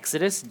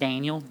 Exodus,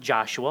 Daniel,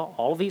 Joshua,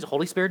 all of these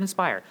Holy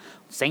Spirit-inspired.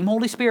 Same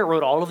Holy Spirit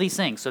wrote all of these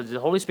things. So did the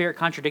Holy Spirit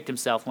contradict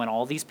himself when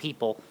all these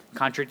people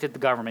contradicted the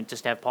government,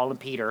 just to have Paul and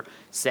Peter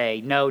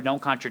say, no,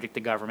 don't contradict the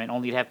government,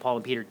 only to have Paul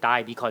and Peter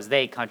die because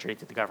they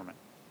contradicted the government?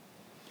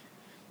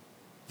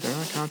 They're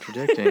not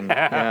contradicting.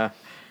 Yeah,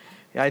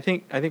 I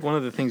think one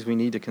of the things we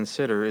need to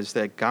consider is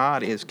that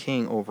God is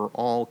king over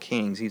all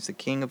kings. He's the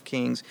King of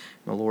kings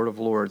and the Lord of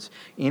lords.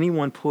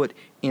 Anyone put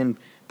in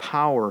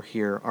power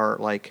here are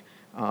like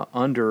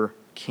under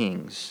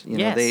kings.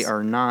 Yes. They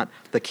are not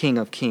the King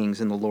of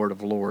kings and the Lord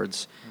of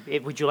lords.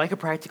 Would you like a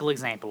practical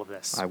example of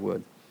this? I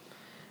would.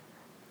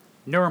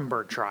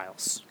 Nuremberg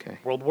trials. Okay.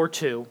 World War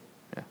II.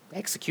 Yeah.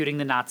 Executing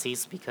the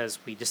Nazis because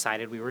we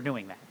decided we were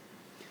doing that.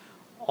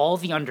 All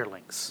the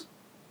underlings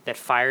that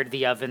fired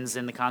the ovens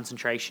in the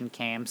concentration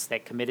camps,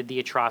 that committed the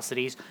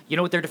atrocities, you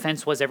know what their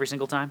defense was every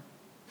single time?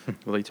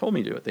 Well, they told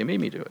me to do it. They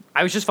made me do it.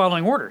 I was just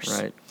following orders.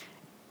 Right.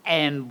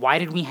 And why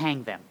did we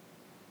hang them?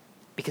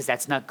 Because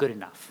that's not good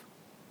enough.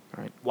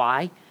 Right.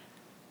 Why?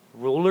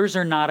 Rulers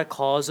are not a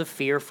cause of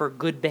fear for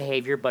good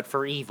behavior, but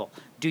for evil.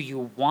 Do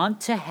you want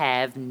to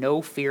have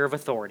no fear of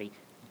authority?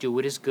 Do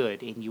what is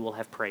good, and you will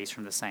have praise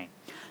from the same.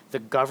 The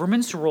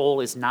government's role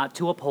is not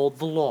to uphold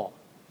the law.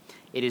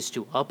 It is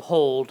to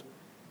uphold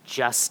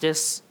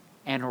justice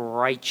and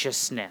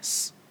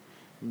righteousness,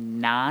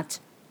 not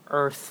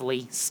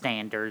earthly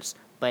standards,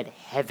 but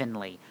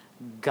heavenly,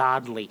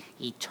 godly,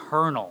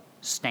 eternal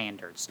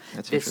standards.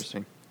 That's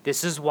interesting.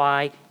 This is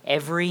why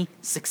every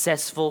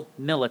successful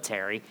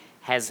military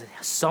has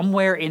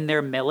somewhere in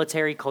their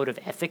military code of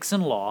ethics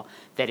and law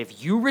that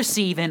if you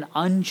receive an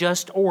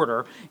unjust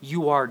order,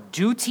 you are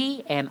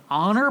duty and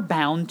honor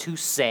bound to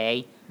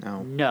say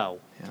no.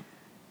 Yeah.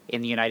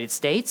 In the United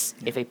States,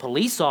 if a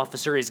police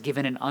officer is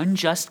given an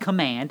unjust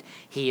command,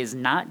 he is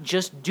not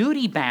just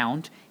duty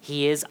bound,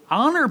 he is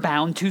honor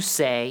bound to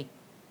say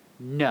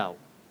no.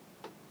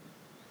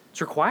 It's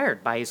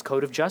required by his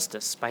code of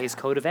justice, by his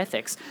code of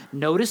ethics.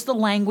 Notice the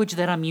language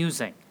that I'm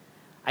using.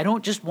 I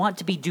don't just want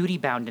to be duty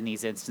bound in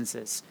these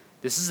instances.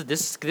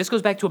 This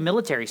goes back to a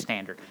military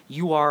standard.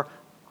 You are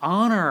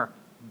honor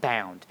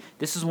bound.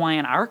 This is why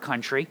in our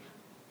country,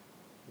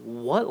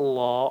 what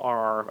law are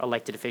our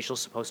elected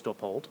officials supposed to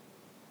uphold?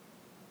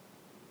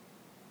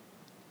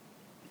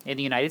 In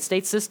the United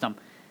States system,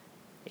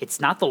 it's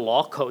not the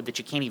law code that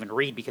you can't even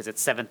read because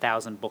it's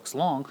 7,000 books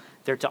long.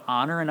 They're to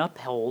honor and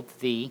uphold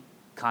the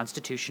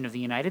Constitution of the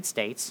United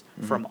States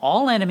from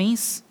all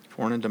enemies,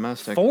 Foreign and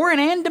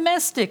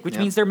domestic. Which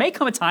means there may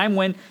come a time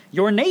when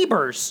your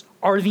neighbors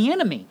are the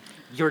enemy.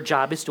 Your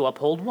job is to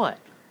uphold what?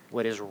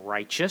 What is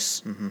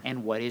righteous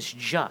and what is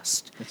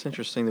just. It's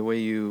interesting the way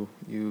you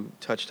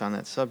touched on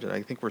that subject.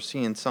 I think we're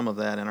seeing some of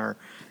that in our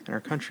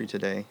country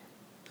today.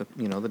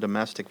 The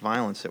domestic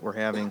violence that we're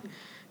having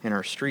in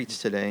our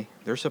streets today.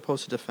 They're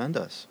supposed to defend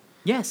us.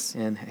 Yes.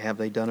 And have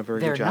they done a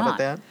very They're good job not. at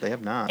that? They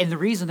have not. And the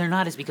reason they're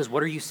not is because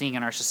what are you seeing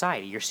in our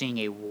society? You're seeing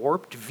a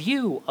warped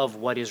view of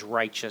what is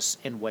righteous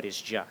and what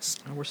is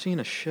just. We're seeing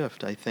a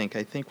shift, I think.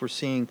 I think we're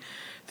seeing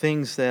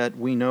things that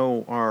we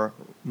know are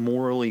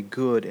morally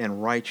good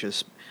and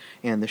righteous,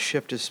 and the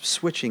shift is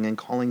switching and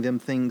calling them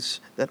things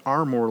that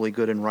are morally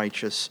good and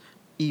righteous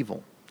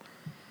evil.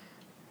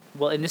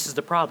 Well, and this is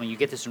the problem. You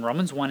get this in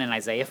Romans 1 and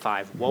Isaiah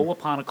 5. Woe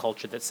upon a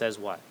culture that says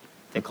what?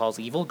 That calls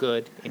evil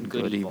good and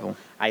good evil.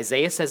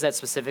 Isaiah says that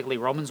specifically.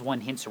 Romans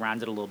 1 hints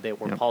around it a little bit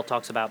where Paul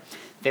talks about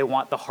they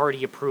want the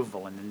hearty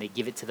approval and then they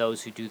give it to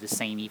those who do the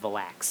same evil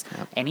acts.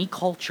 Any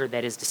culture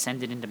that is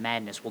descended into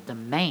madness will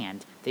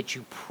demand that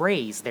you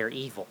praise their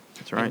evil.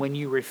 That's right. And when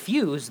you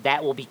refuse,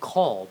 that will be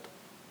called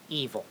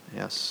evil.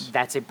 Yes.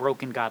 That's a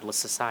broken, godless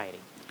society.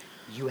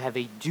 You have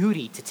a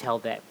duty to tell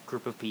that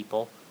group of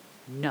people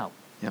no.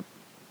 Yep.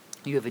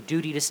 You have a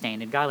duty to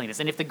stand in godliness.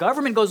 And if the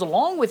government goes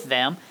along with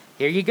them,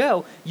 here you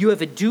go. You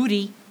have a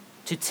duty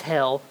to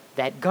tell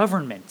that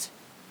government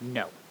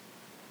no.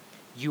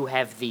 You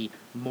have the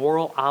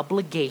moral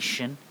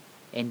obligation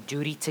and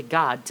duty to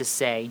God to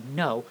say,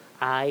 no,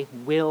 I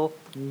will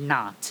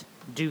not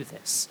do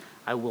this.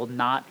 I will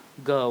not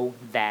go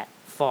that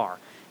far.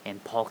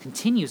 And Paul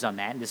continues on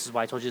that, and this is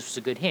why I told you this was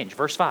a good hinge.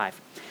 Verse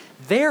 5.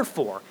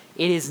 Therefore,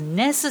 it is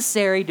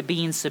necessary to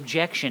be in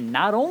subjection,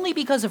 not only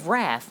because of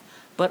wrath,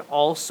 but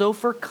also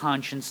for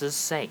conscience's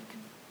sake.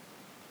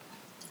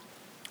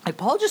 Like,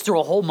 Paul just threw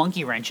a whole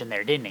monkey wrench in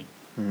there, didn't he?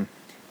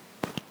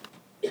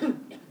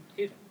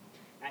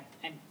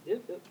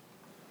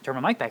 Turn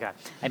my mic back on.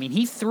 I mean,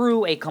 he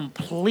threw a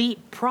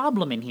complete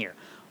problem in here.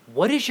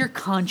 What is your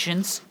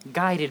conscience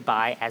guided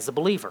by as a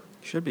believer?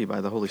 Should be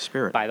by the Holy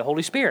Spirit. By the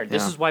Holy Spirit.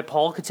 This Yeah. is why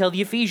Paul could tell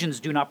the Ephesians,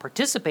 do not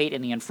participate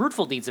in the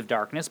unfruitful deeds of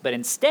darkness, but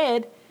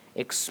instead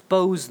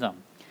expose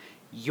them.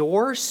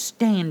 Your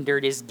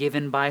standard is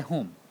given by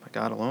whom? By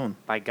God alone.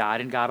 By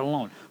God and God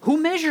alone. Who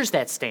measures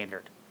that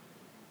standard?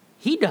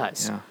 He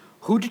does. Yeah.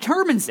 Who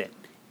determines it?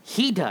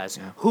 He does.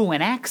 Yeah. Who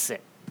enacts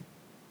it?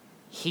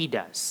 He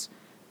does.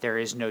 There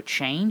is no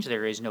change.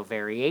 There is no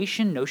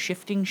variation. No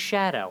shifting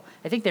shadow.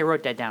 I think they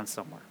wrote that down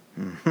somewhere.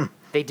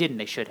 They didn't.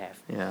 They should have.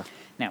 Yeah.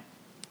 Now,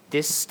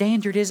 this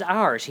standard is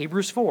ours.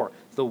 Hebrews 4.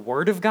 The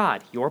Word of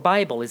God, your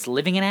Bible, is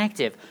living and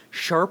active,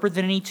 sharper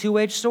than any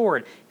two-edged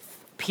sword,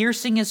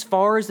 piercing as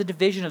far as the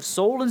division of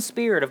soul and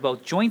spirit, of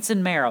both joints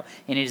and marrow,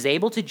 and it is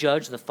able to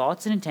judge the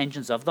thoughts and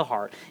intentions of the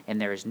heart. And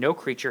there is no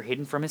creature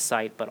hidden from his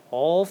sight, but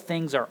all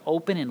things are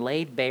open and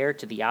laid bare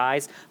to the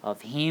eyes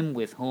of him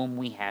with whom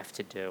we have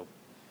to do.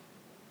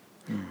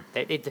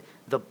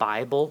 The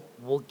Bible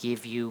will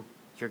give you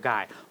your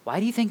guide. Why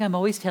do you think I'm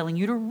always telling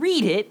you to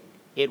read it?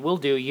 It will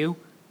do you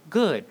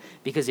good.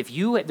 Because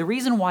the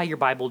reason why your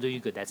Bible will do you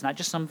good, that's not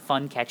just some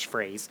fun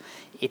catchphrase.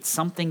 It's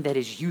something that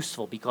is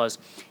useful, because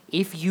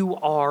if you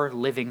are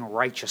living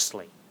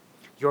righteously,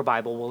 your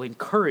Bible will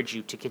encourage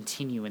you to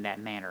continue in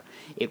that manner.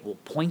 It will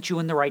point you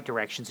in the right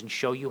directions and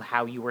show you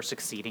how you are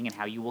succeeding and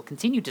how you will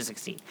continue to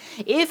succeed.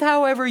 If,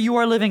 however, you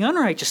are living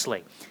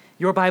unrighteously,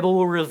 your Bible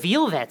will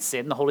reveal that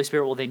sin. The Holy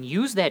Spirit will then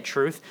use that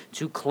truth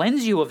to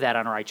cleanse you of that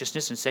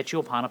unrighteousness and set you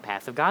upon a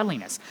path of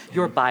godliness.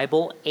 Your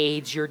Bible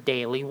aids your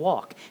daily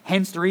walk.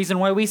 Hence the reason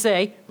why we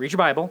say, read your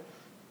Bible.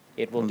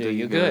 It will do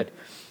you good.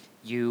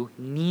 You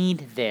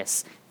need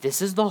this.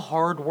 This is the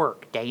hard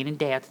work, day in and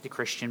day out, that the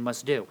Christian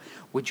must do.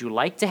 Would you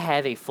like to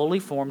have a fully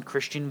formed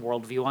Christian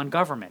worldview on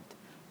government?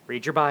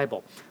 Read your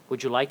Bible.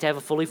 Would you like to have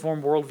a fully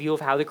formed worldview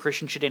of how the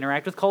Christian should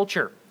interact with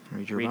culture?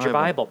 Read your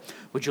Bible.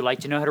 Would you like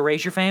to know how to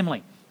raise your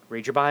family?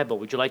 Read your Bible.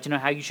 Would you like to know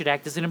how you should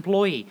act as an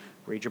employee?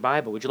 Read your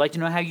Bible. Would you like to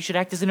know how you should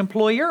act as an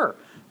employer?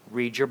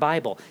 Read your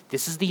Bible.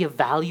 This is the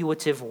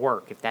evaluative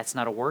work, if that's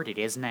not a word, it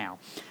is now,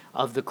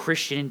 of the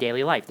Christian in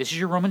daily life. This is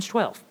your Romans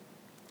 12.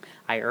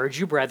 I urge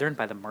you, brethren,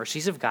 by the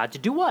mercies of God, to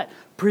do what?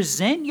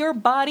 Present your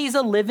bodies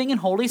a living and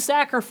holy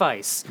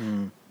sacrifice.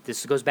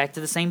 This goes back to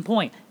the same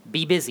point.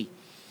 Be busy.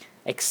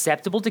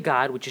 Acceptable to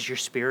God, which is your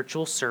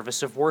spiritual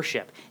service of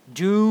worship.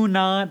 Do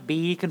not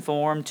be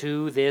conformed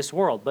to this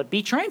world, but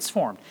be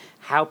transformed.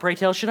 How, pray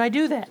tell, should I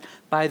do that?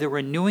 By the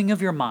renewing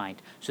of your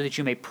mind, so that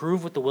you may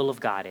prove what the will of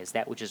God is,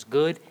 that which is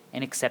good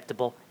and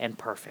acceptable and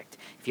perfect.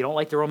 If you don't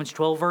like the Romans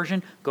 12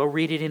 version, go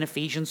read it in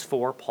Ephesians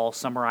 4. Paul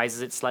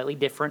summarizes it slightly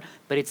different,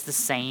 but it's the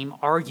same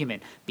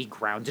argument. Be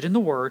grounded in the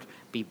Word,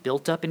 be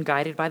built up and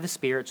guided by the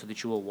Spirit, so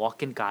that you will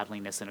walk in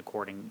godliness in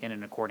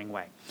an according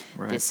way.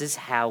 Right. This is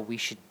how we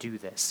should do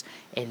this.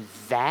 And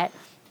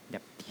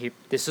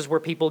this is where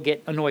people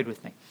get annoyed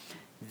with me.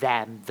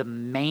 That the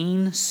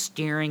main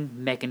steering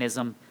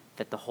mechanism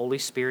that the Holy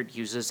Spirit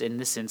uses in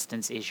this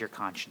instance is your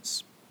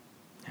conscience.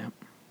 Yep.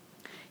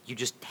 You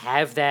just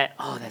have that,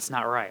 oh, that's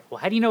not right. Well,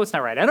 how do you know it's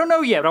not right? I don't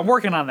know yet, but I'm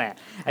working on that.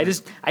 I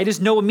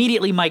just know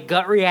immediately my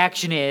gut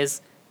reaction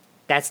is,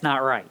 that's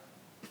not right.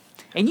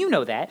 And you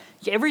know that.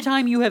 Every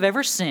time you have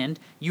ever sinned,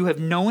 you have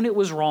known it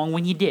was wrong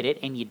when you did it,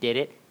 and you did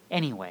it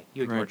anyway.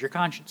 You ignored Right. your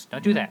conscience.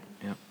 Don't do that.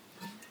 Yep.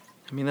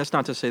 I mean, that's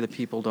not to say that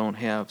people don't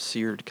have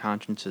seared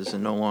consciences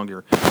and no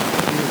longer do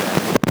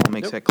that. Paul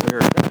makes that clear.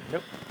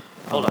 Nope.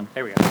 Hold on.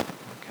 There we go.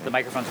 The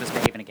microphone's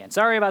misbehaving again.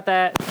 Sorry about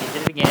that. You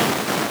did it again.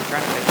 I'm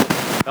trying to fix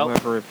it. Oh.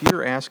 However, if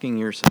you're asking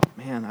yourself,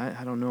 man,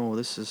 I don't know,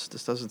 this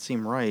doesn't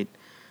seem right,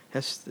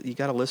 you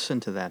got to listen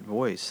to that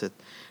voice that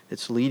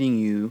it's leading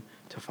you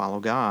to follow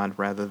God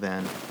rather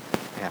than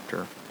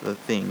after the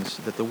things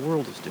that the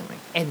world is doing.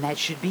 And that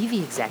should be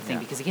the exact thing,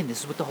 Yeah. because again,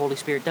 this is what the Holy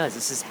Spirit does.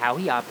 This is how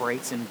he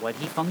operates and what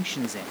he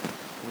functions in.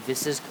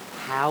 This is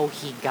how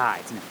he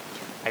guides. Now,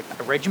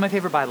 I read you my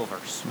favorite Bible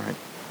verse. Right.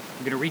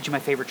 I'm going to read you my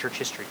favorite church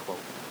history quote,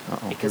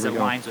 Uh-oh, because here it we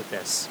go. aligns with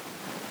this.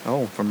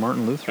 Oh, from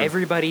Martin Luther.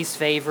 Everybody's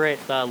favorite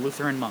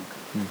Lutheran monk.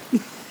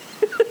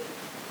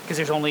 Because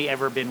there's only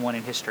ever been one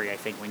in history, I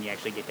think, when you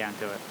actually get down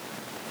to it.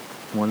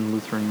 One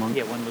Lutheran monk?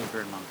 Yeah, one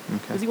Lutheran monk. Okay.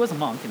 Because he was a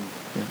monk and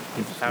Yeah.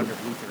 he's the founder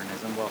of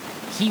Lutheranism. Well,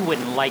 he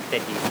wouldn't like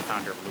that he's the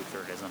founder of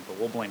Lutheranism, but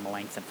we'll blame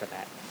Melanchthon for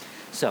that.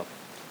 So,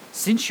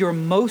 since your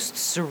most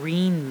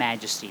serene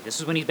majesty, this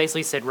is when he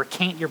basically said,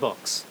 recant your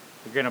books.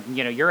 You're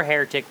gonna, you're a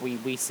heretic,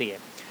 we see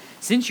it.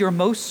 Since your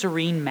most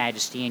serene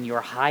majesty and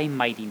your high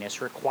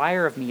mightiness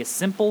require of me a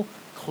simple,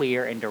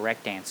 clear, and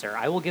direct answer,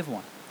 I will give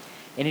one.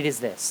 And it is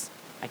this: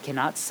 I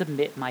cannot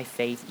submit my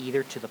faith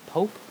either to the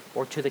Pope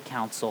or to the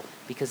Council,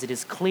 because it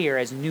is clear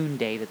as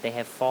noonday that they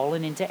have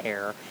fallen into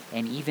error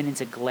and even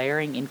into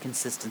glaring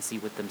inconsistency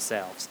with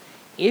themselves.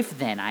 If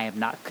then I am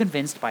not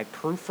convinced by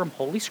proof from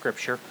Holy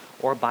Scripture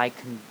or by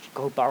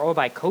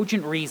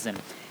cogent reason,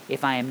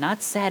 if I am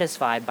not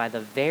satisfied by the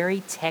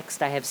very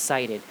text I have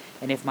cited,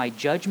 and if my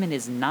judgment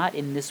is not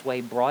in this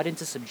way brought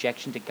into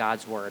subjection to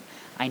God's word,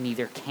 I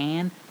neither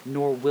can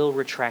nor will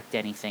retract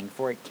anything,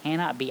 for it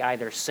cannot be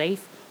either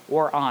safe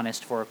or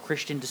honest for a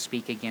Christian to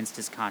speak against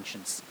his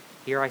conscience.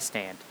 Here I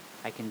stand.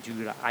 I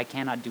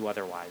cannot do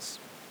otherwise.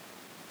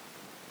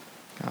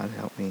 God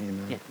help me.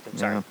 Amen. Yeah, I'm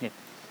sorry. Yeah.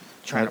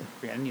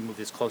 I need to move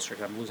this closer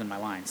because I'm losing my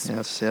lines.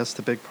 Yes, that's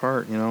the big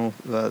part.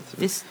 The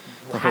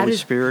How Holy did-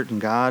 Spirit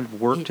and God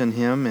worked in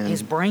him, and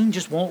His brain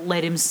just won't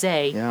let him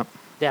say yeah.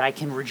 that I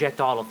can reject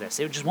all of this.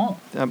 It just won't.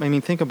 I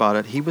mean, think about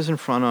it. He was in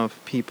front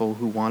of people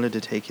who wanted to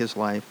take his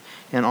life,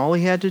 and all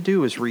he had to do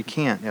was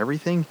recant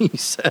everything he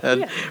said,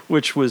 Yeah.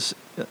 which was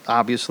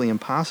obviously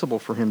impossible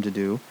for him to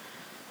do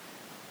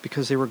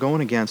because they were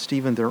going against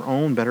even their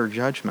own better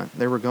judgment.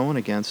 They were going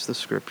against the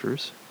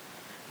scriptures.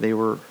 They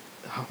were,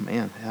 oh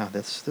man, yeah,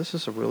 this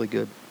is a really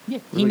good. Yeah,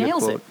 really he good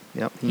nails quote. it.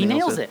 Yep, He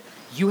nails it.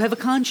 You have a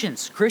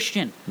conscience,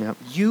 Christian. Yep.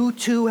 You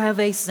too have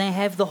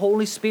the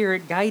Holy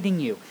Spirit guiding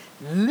you.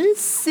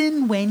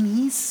 Listen when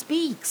he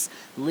speaks.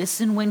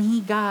 Listen when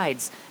he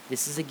guides.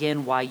 This is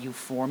again why you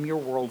form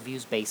your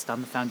worldviews based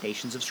on the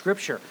foundations of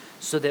Scripture,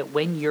 so that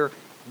when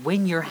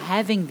you're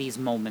having these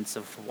moments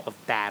of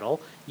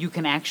battle, you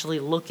can actually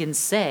look and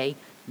say,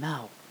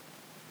 no,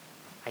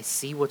 I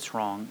see what's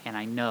wrong, and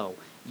I know.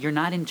 You're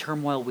not in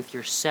turmoil with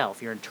yourself.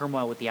 You're in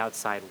turmoil with the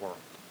outside world.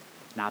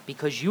 Not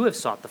because you have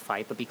sought the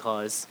fight, but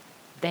because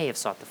they have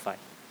sought the fight.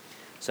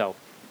 So,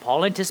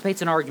 Paul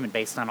anticipates an argument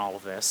based on all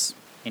of this,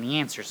 and he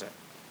answers it.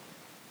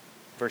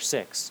 Verse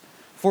 6,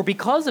 "For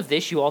because of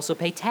this you also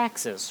pay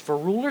taxes, for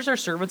rulers are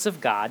servants of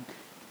God,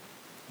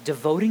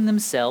 devoting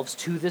themselves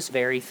to this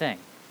very thing."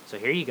 So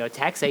here you go.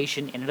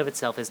 Taxation in and of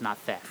itself is not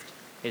theft.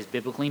 It is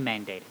biblically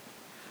mandated.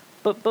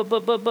 But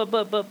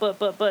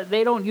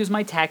they don't use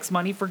my tax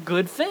money for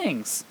good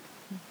things.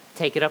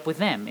 Take it up with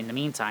them. In the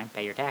meantime,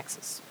 pay your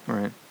taxes. All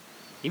right.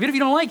 Even if you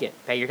don't like it,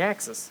 pay your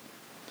taxes.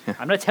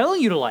 I'm not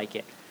telling you to like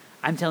it.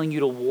 I'm telling you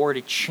to war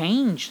to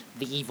change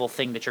the evil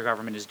thing that your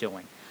government is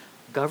doing.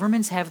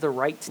 Governments have the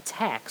right to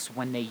tax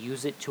when they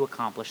use it to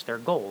accomplish their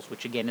goals,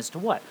 which again is to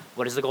what?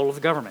 What is the goal of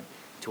the government?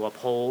 To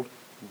uphold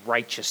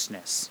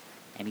righteousness.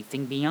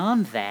 Anything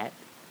beyond that,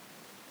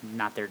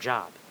 not their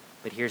job.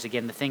 But here's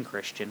again the thing,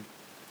 Christian.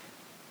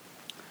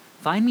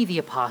 Find me the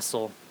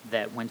apostle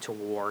that went to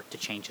war to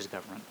change his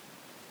government.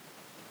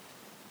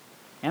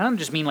 And I don't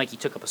just mean like he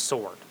took up a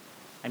sword.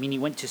 I mean he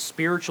went to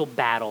spiritual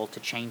battle to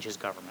change his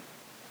government.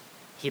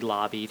 He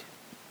lobbied.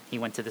 He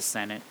went to the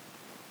Senate.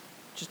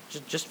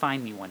 Just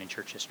find me one in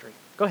church history.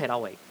 Go ahead,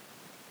 I'll wait.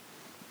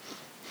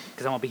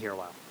 Because I won't be here a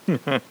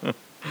while.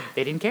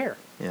 They didn't care.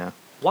 Yeah.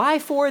 Why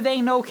for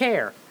they no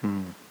care?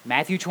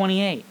 Matthew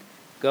 28.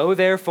 Go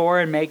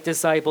therefore and make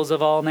disciples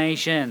of all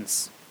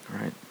nations.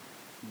 Right.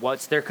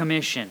 What's their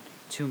commission?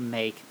 To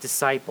make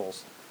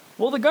disciples.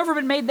 Well, the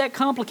government made that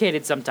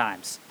complicated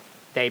sometimes.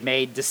 They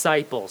made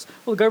disciples.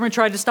 Well, the government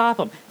tried to stop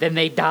them. Then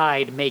they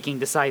died making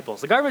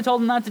disciples. The government told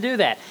them not to do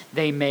that.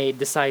 They made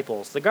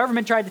disciples. The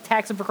government tried to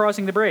tax them for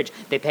crossing the bridge.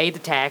 They paid the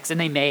tax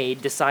and they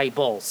made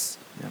disciples.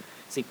 Yep.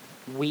 See,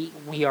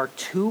 we are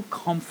too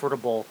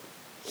comfortable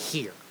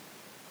here.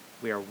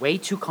 We are way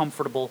too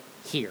comfortable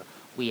here.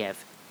 We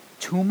have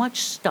too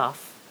much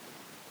stuff,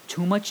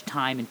 too much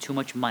time, and too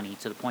much money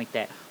to the point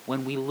that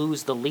when we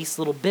lose the least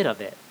little bit of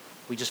it,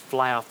 we just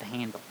fly off the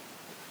handle.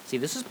 See,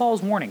 this is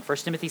Paul's warning, 1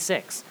 Timothy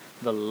 6.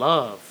 The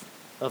love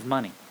of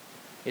money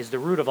is the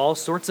root of all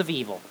sorts of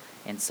evil,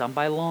 and some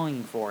by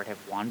longing for it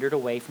have wandered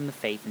away from the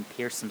faith and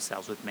pierced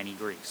themselves with many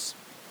griefs.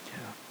 Yeah.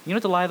 You know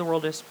what the lie of the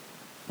world is?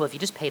 Well, if you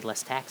just paid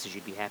less taxes,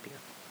 you'd be happier.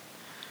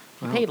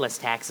 If you Well- paid less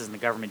taxes and the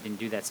government didn't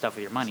do that stuff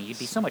with your money, you'd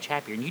be so much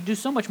happier, and you'd do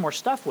so much more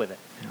stuff with it.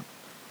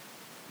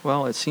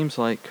 Well, it seems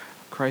like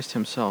Christ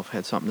himself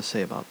had something to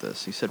say about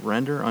this. He said,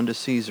 "Render unto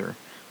Caesar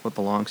what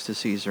belongs to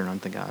Caesar, and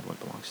unto God what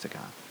belongs to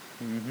God."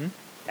 Mm-hmm.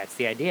 That's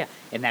the idea.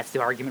 And that's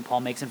the argument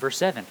Paul makes in verse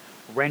 7.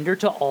 Render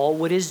to all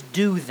what is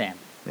due them.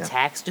 Yeah.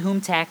 Tax to whom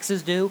tax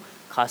is due,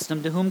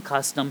 custom to whom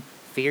custom,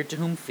 fear to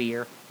whom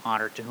fear,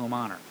 honor to whom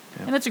honor.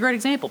 Yeah. And that's a great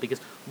example because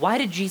why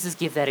did Jesus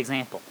give that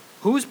example?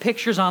 Whose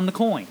picture's on the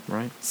coin?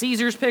 Right.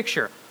 Caesar's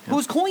picture. Yeah.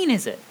 Whose coin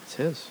is it? It's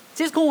his. It's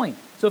his coin.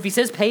 So if he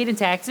says paid in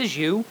taxes,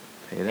 you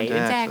Paid in paid in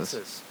taxes.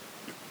 taxes.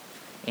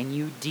 And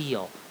you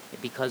deal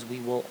because we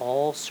will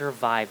all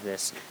survive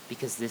this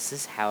because this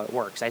is how it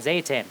works.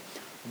 Isaiah 10.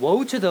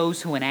 Woe to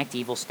those who enact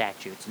evil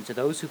statutes and to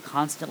those who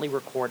constantly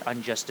record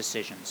unjust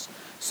decisions,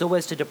 so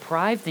as to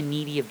deprive the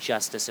needy of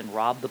justice and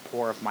rob the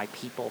poor of my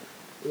people,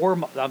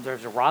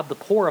 rob the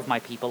poor of my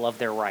people of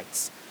their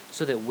rights,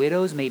 so that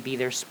widows may be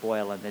their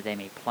spoil and that they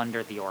may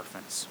plunder the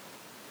orphans.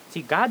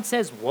 See, God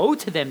says, woe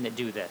to them that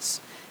do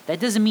this. That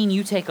doesn't mean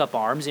you take up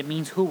arms. It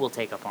means who will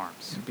take up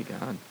arms? It'd be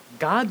God.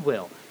 God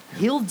will.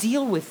 He'll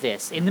deal with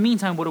this. In the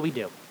meantime, what do? We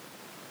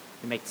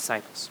make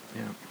disciples.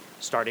 Yeah.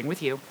 Starting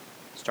with you,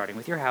 starting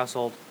with your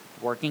household,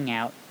 working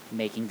out,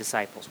 making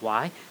disciples.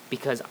 Why?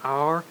 Because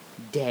our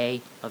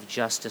day of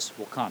justice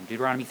will come.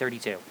 Deuteronomy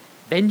 32.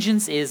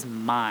 Vengeance is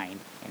mine,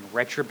 and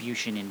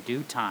retribution in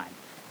due time.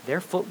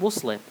 Their foot will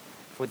slip,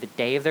 For the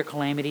day of their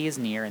calamity is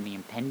near, and the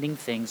impending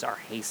things are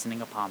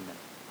hastening upon them.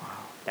 Wow.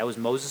 That was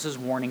Moses'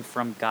 warning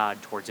from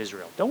God towards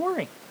Israel. Don't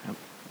worry. Yep.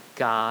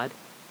 God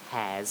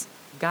has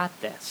got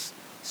this.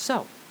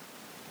 So,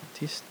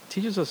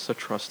 Teaches us to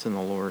trust in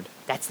the Lord.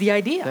 that's the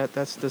idea.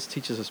 This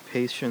teaches us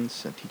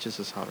patience and teaches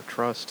us how to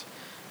trust.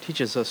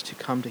 Teaches us to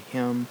come to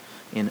Him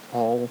in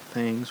all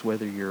things,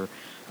 whether you're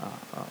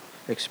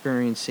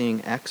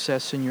experiencing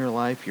excess in your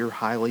life, you're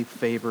highly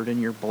favored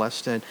and you're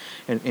blessed,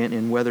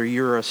 and whether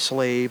you're a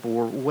slave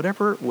or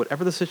whatever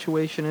the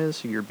situation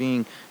is, you're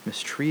being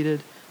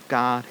mistreated,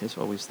 God is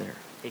always there.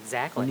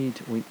 Exactly. We need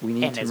to remember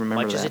that. And as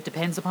much as it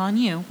depends upon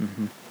you,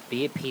 Mhm.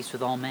 be at peace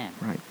with all men.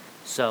 Right.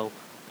 So,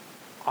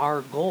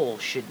 our goal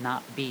should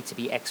not be to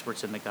be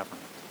experts in the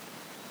government.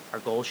 Our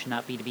goal should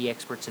not be to be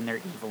experts in their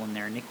evil and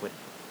their iniquity.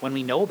 When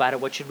we know about it,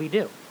 what should we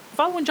do?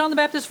 Follow in John the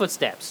Baptist's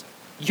footsteps.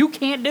 You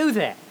can't do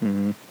that.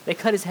 Mhm. They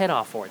cut his head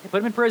off for it. They put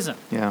him in prison.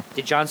 Yeah.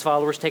 Did John's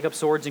followers take up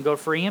swords and go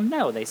free him?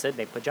 No. They said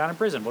they put John in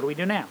prison. What do we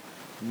do now?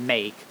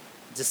 Make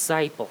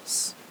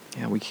disciples.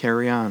 Yeah, we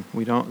carry on.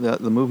 We don't.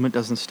 The movement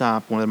doesn't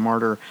stop when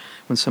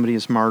somebody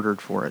is martyred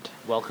for it.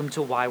 Welcome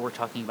to why we're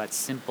talking about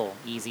simple,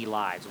 easy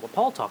lives. What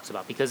Paul talks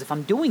about. Because if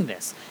I'm doing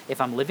this, if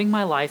I'm living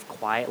my life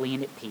quietly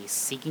and at peace,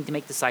 seeking to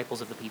make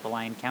disciples of the people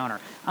I encounter,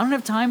 I don't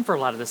have time for a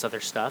lot of this other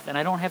stuff, and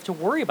I don't have to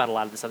worry about a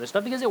lot of this other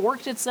stuff because it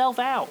works itself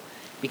out.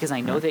 Because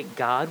I know that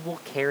God will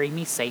carry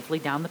me safely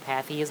down the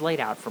path He has laid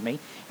out for me,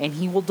 and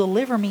He will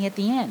deliver me at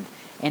the end.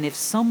 And if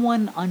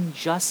someone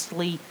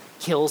unjustly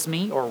kills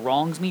me or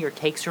wrongs me or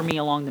takes from me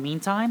along the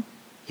meantime,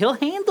 He'll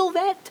handle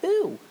that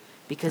too,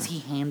 because He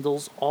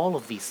handles all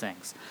of these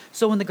things.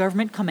 So when the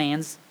government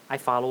commands, I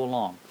follow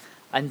along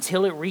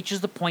until it reaches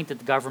the point that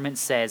the government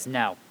says,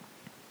 no,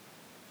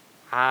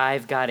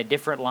 I've got a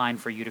different line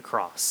for you to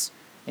cross.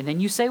 And then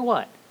you say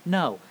what?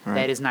 No, Right.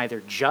 that is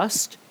neither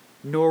just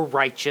nor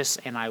righteous,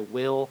 and I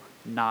will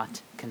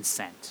not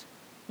consent.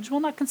 I just will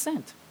not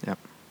consent. Yep.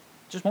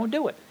 Just won't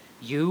do it.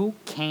 You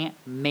can't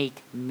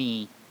make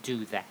me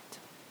do that.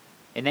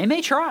 And they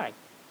may try,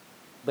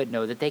 but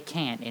know that they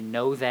can't, and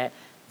know that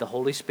the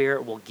Holy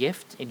Spirit will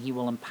gift and He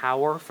will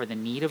empower for the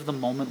need of the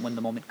moment when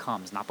the moment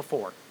comes, not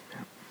before.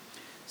 Yep.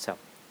 So,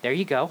 there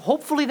you go.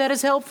 Hopefully that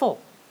is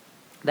helpful.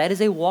 That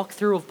is a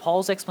walkthrough of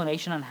Paul's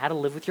explanation on how to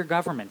live with your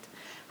government,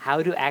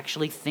 how to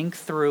actually think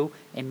through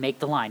and make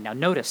the line. Now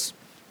notice,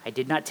 I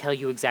did not tell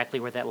you exactly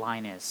where that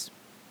line is.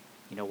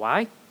 You know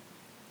why?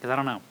 Because I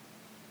don't know.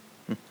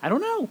 I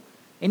don't know.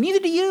 And neither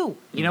do you.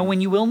 You know when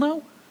you will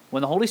know?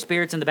 When the Holy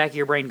Spirit's in the back of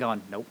your brain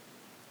going, nope,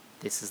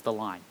 this is the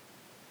line.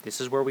 This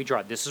is where we draw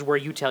it. This is where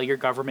you tell your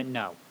government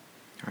no.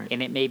 Right.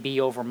 And it may be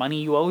over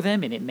money you owe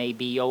them, and it may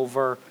be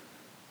over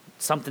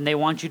something they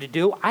want you to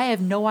do. I have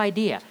no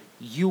idea.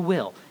 You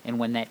will. And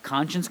when that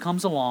conscience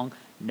comes along,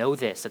 know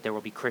this, that there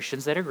will be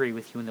Christians that agree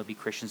with you and there'll be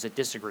Christians that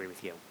disagree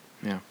with you.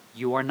 Yeah.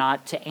 You are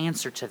not to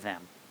answer to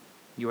them.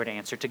 You are to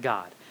answer to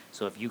God.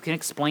 So if you can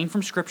explain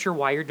from Scripture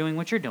why you're doing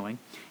what you're doing,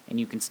 and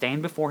you can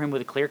stand before Him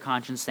with a clear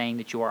conscience saying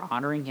that you are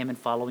honoring Him and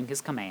following His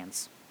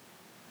commands,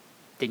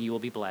 then you will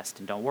be blessed,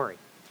 and don't worry.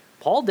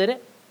 Paul did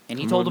it, and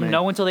he Come told on, them man.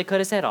 no until they cut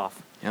his head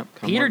off. Yep.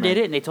 Come Peter on, did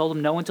man. it, and they told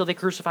him no until they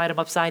crucified him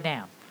upside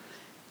down.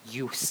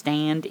 You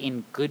stand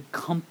in good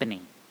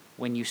company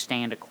when you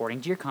stand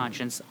according to your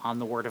conscience on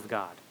the Word of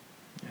God.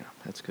 Yeah,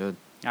 that's good.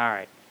 All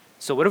right.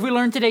 So what have we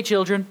learned today,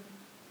 children?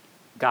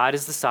 God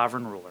is the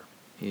sovereign ruler,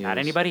 He not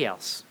is. anybody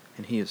else.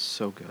 And He is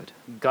so good.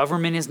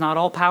 Government is not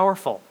all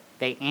powerful.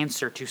 They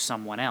answer to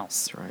someone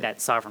else. That's right.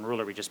 That sovereign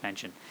ruler we just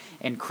mentioned.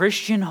 And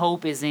Christian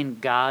hope is in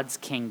God's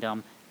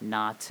kingdom,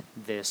 not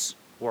this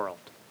world.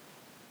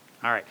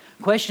 All right.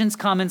 Questions,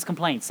 comments,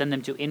 complaints, send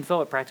them to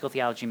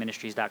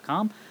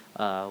info@practicaltheologyministries.com.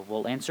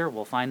 We'll answer.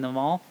 We'll find them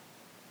all.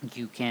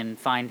 You can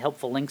find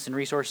helpful links and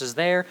resources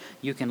there.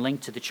 You can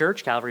link to the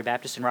church, Calvary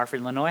Baptist in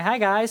Rockford, Illinois. Hi,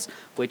 guys.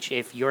 Which,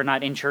 if you're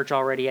not in church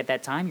already at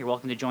that time, you're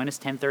welcome to join us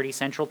 10:30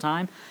 Central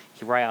Time.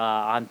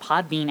 On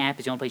Podbean app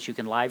is the only place you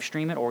can live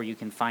stream it, or you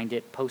can find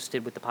it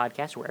posted with the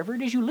podcast, wherever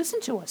it is you listen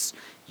to us.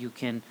 You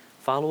can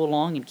follow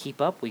along and keep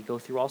up. We go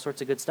through all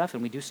sorts of good stuff,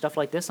 and we do stuff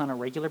like this on a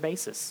regular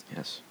basis.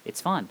 Yes. It's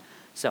fun.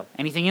 So,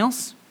 anything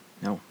else?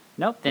 No.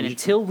 Nope. Then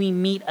until we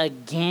meet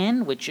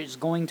again, which is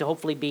going to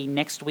hopefully be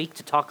next week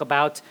to talk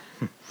about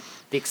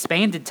the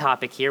expanded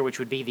topic here, which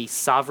would be the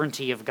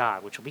sovereignty of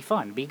God, which will be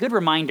fun. It'll be a good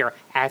reminder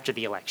after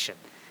the election.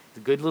 A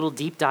good little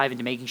deep dive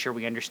into making sure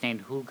we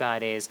understand who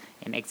God is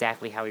and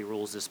exactly how He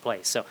rules this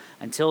place. So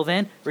until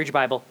then, read your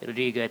Bible. It'll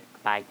do you good.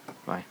 Bye.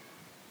 Bye.